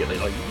away immediately.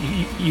 Like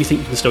you think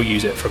you can still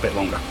use it for a bit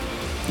longer.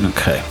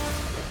 Okay.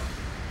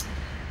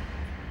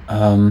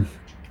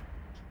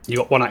 You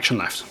got one action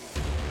left.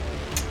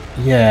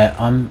 Yeah,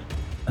 I'm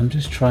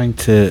just trying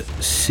to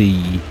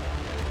see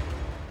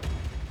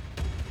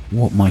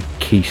what my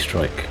key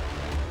strike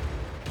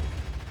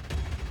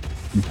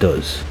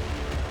does.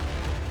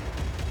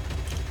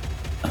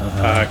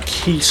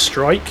 Key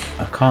strike.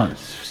 I can't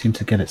seem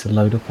to get it to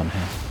load up on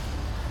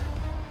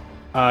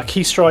here.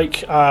 Key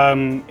strike.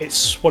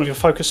 It's one of your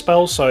focus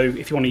spells, so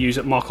if you want to use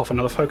it, mark off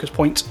another focus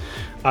point.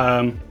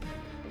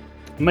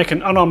 Make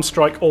an unarmed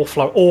strike or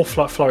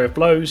flurry of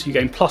blows. You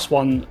gain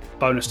 +1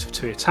 bonus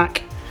to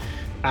attack,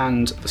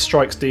 and the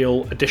strikes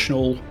deal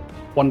additional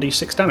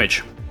 1d6 damage,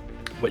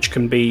 which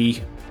can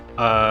be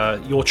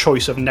your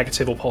choice of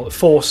negative or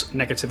force,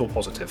 negative or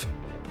positive.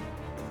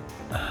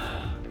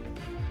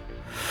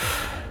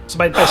 So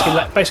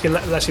basically,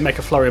 lets you make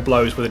a flurry of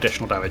blows with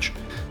additional damage.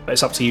 But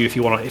it's up to you if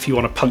you want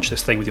to punch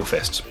this thing with your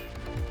fists.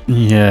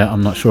 Yeah,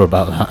 I'm not sure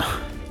about that.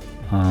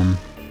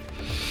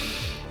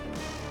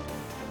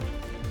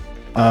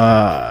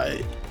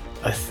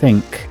 I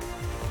think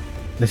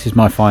this is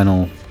my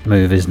final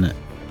move, isn't it?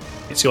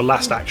 It's your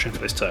last action for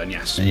this turn,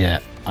 yes. Yeah,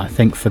 I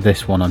think for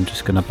this one I'm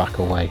just going to back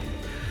away.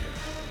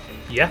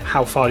 Yeah,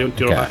 how far do you want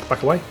to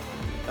back away?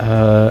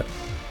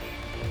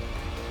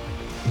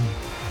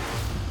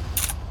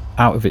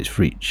 Out of its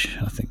reach,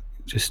 I think.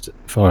 Just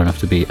far enough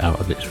to be out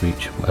of its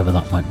reach, whatever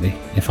that might be,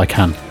 if I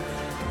can.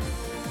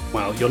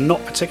 Well, you're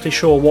not particularly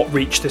sure what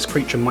reach this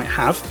creature might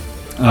have.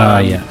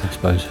 Yeah, I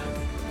suppose.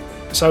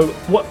 So,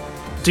 what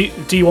do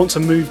you want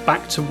to move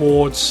back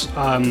towards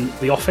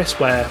the office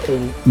where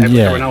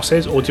everyone else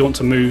is, or do you want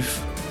to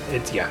move?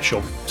 Yeah,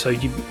 sure. So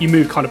you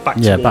move kind of back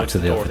towards the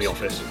door of the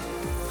office.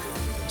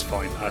 That's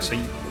fine. So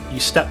you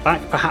step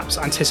back, perhaps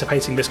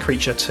anticipating this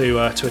creature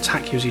to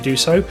attack you as you do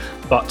so,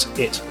 but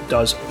it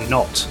does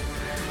not.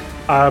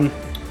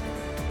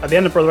 At the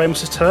end of Brother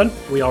Amos's turn,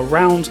 we are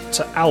round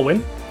to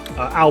Alwyn.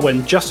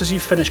 Alwyn, just as you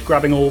finish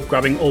grabbing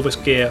all this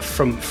gear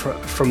from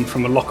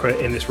a locker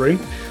in this room,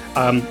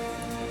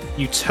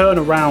 you turn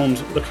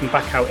around, looking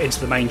back out into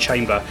the main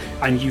chamber,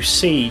 and you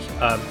see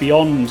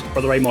beyond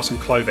Brother Amos and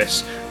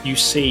Clovis, you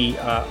see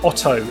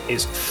Otto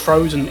is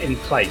frozen in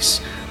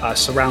place,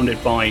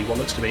 surrounded by what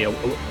looks to be a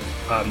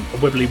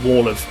wibbly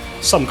wall of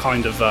some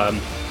kind of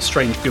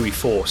strange gooey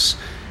force.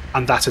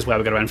 And that is where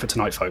we're going to end for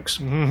tonight, folks.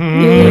 No,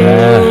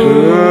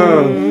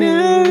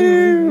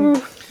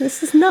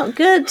 this is not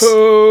good.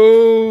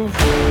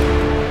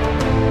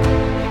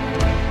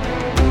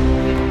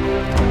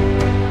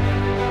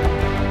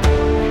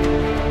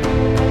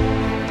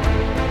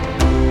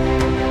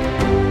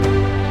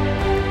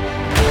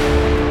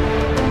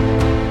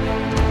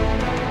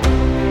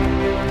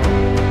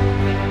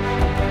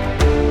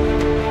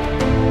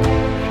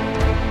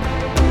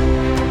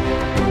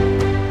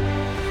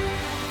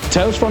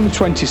 Tales from the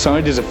 20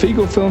 Side is a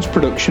Feagle Films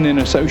production in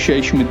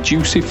association with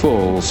Juicy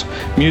Falls.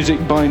 Music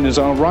by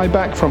Nazar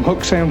Ryback from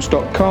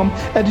hooksounds.com,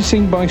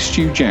 editing by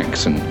Stu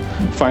Jackson.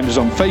 Find us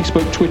on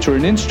Facebook, Twitter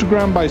and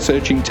Instagram by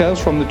searching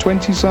Tales from the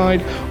 20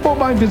 Side or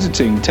by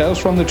visiting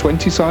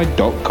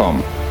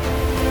talesfromthe20side.com.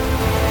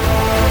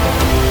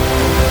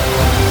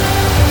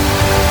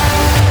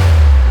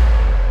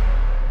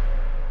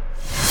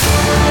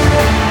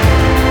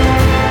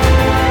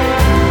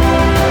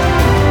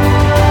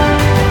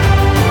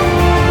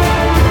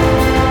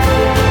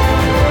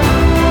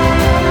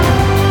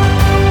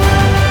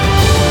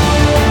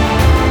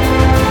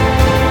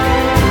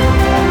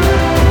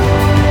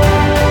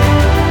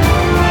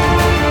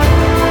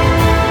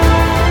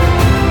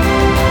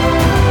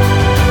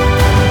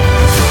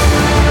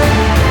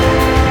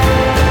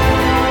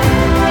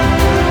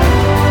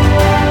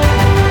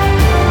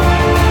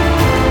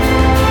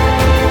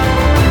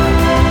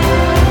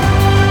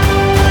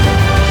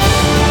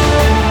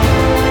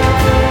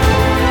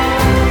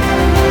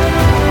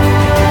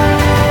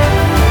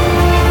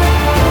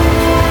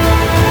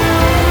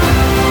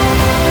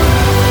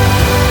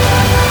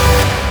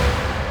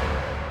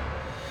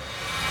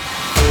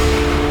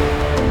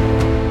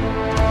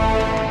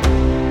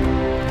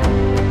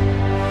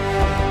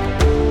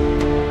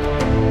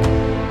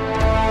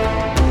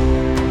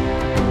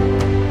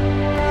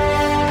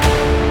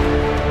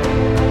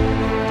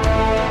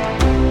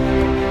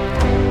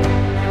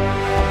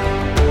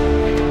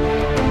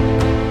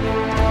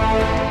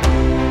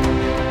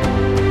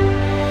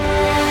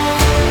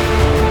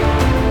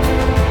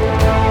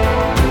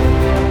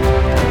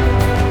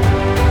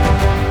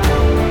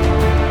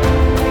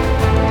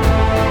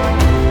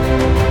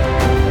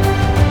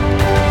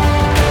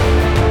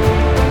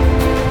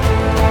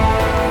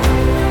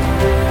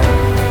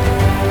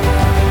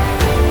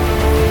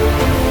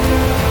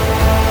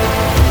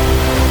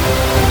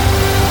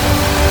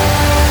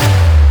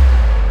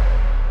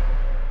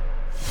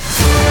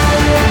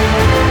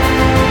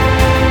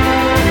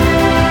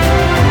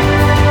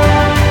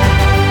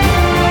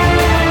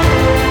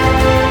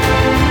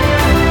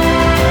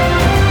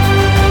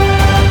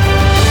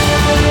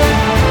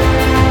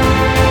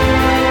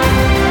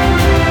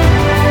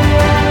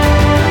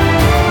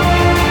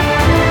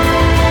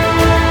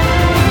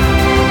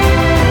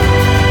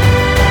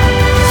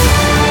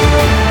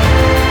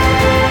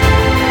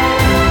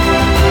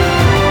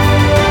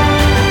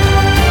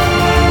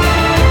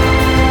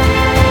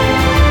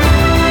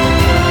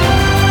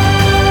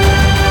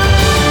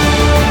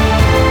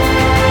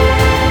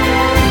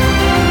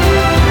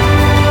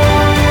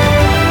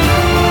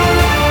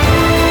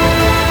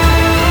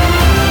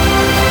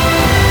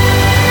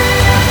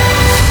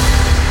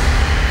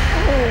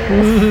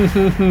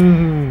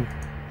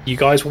 You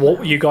guys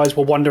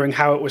were wondering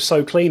how it was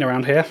so clean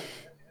around here.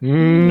 We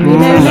know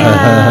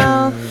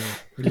now.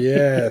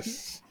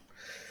 Yes.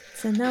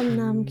 It's a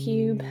num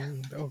cube.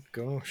 Oh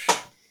gosh.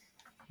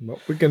 What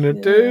we're gonna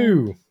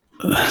do?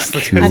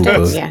 Cube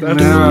don't- of yeah.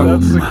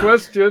 That's the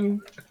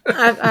question.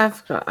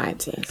 I've got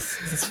ideas.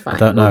 It's fine. I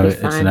don't know. We'll be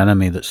It's fine. an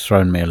enemy that's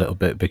thrown me a little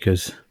bit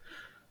because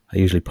I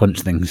usually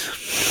punch things.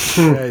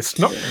 Yeah, it's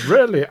not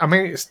really. I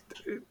mean, it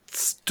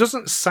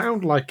doesn't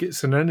sound like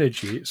it's an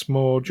energy. It's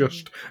more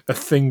just a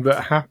thing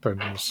that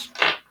happens.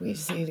 We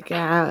just need to get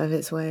out of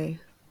its way.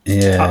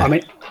 Yeah.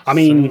 I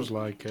mean, Sounds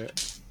like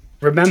it.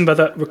 remember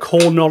that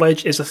recall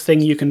knowledge is a thing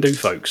you can do,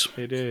 folks.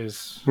 It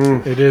is.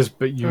 It is.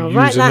 But you Well,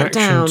 write use an that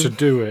action down. to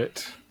do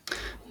it.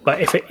 But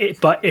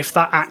if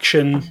that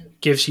action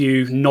gives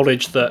you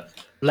knowledge that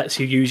lets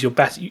you use your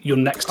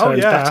next Oh,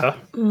 turns yeah. better,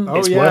 Oh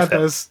it's yeah. worth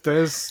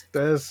it.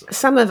 There's.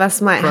 Some of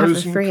us might have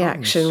Pros a and free cons.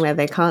 action where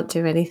they can't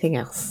do anything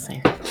else. So.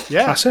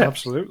 Yeah. That's it.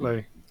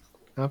 Absolutely.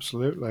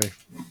 Absolutely.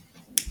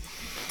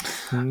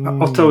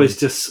 Otto is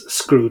just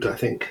screwed, I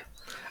think.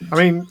 I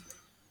mean,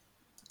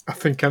 I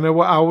think I know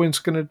what Alwyn's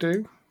going to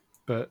do,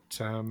 but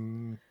I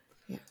know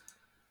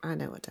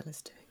what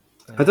Della's doing.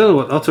 I don't know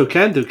what Otto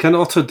can do. Can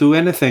Otto do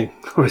anything?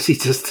 Or is he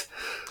just...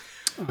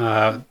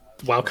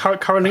 Well,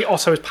 currently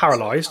Otto is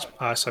paralysed.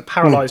 So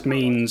paralysed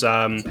means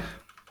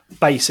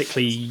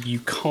basically you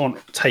can't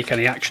take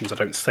any actions, I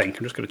don't think.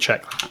 I'm just going to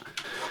check that.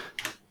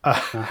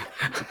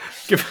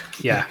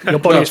 Yeah, your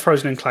body is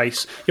frozen in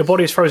place. Your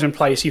body is frozen in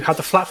place. You have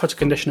the flat-footed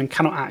condition and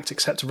cannot act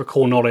except to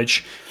recall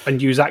knowledge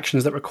and use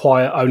actions that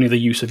require only the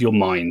use of your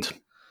mind.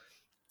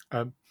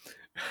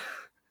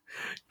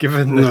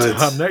 given that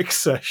Right. our next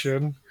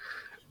session,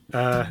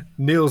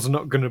 Neil's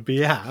not going to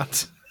be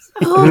at.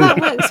 Oh, that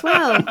works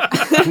well.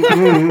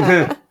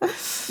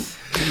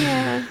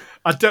 Yeah.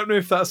 I don't know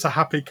if that's a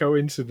happy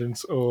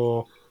coincidence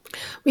or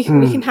We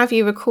can have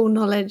you recall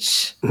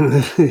knowledge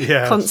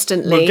yeah,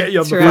 constantly We'll get you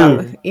on the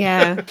throughout. phone.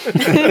 Yeah.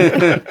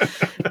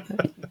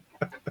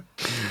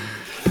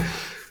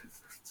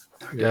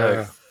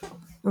 Yeah.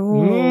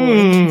 Oh,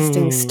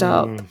 interesting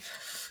stop.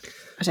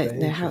 I don't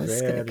know how this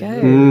is going to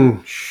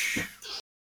go.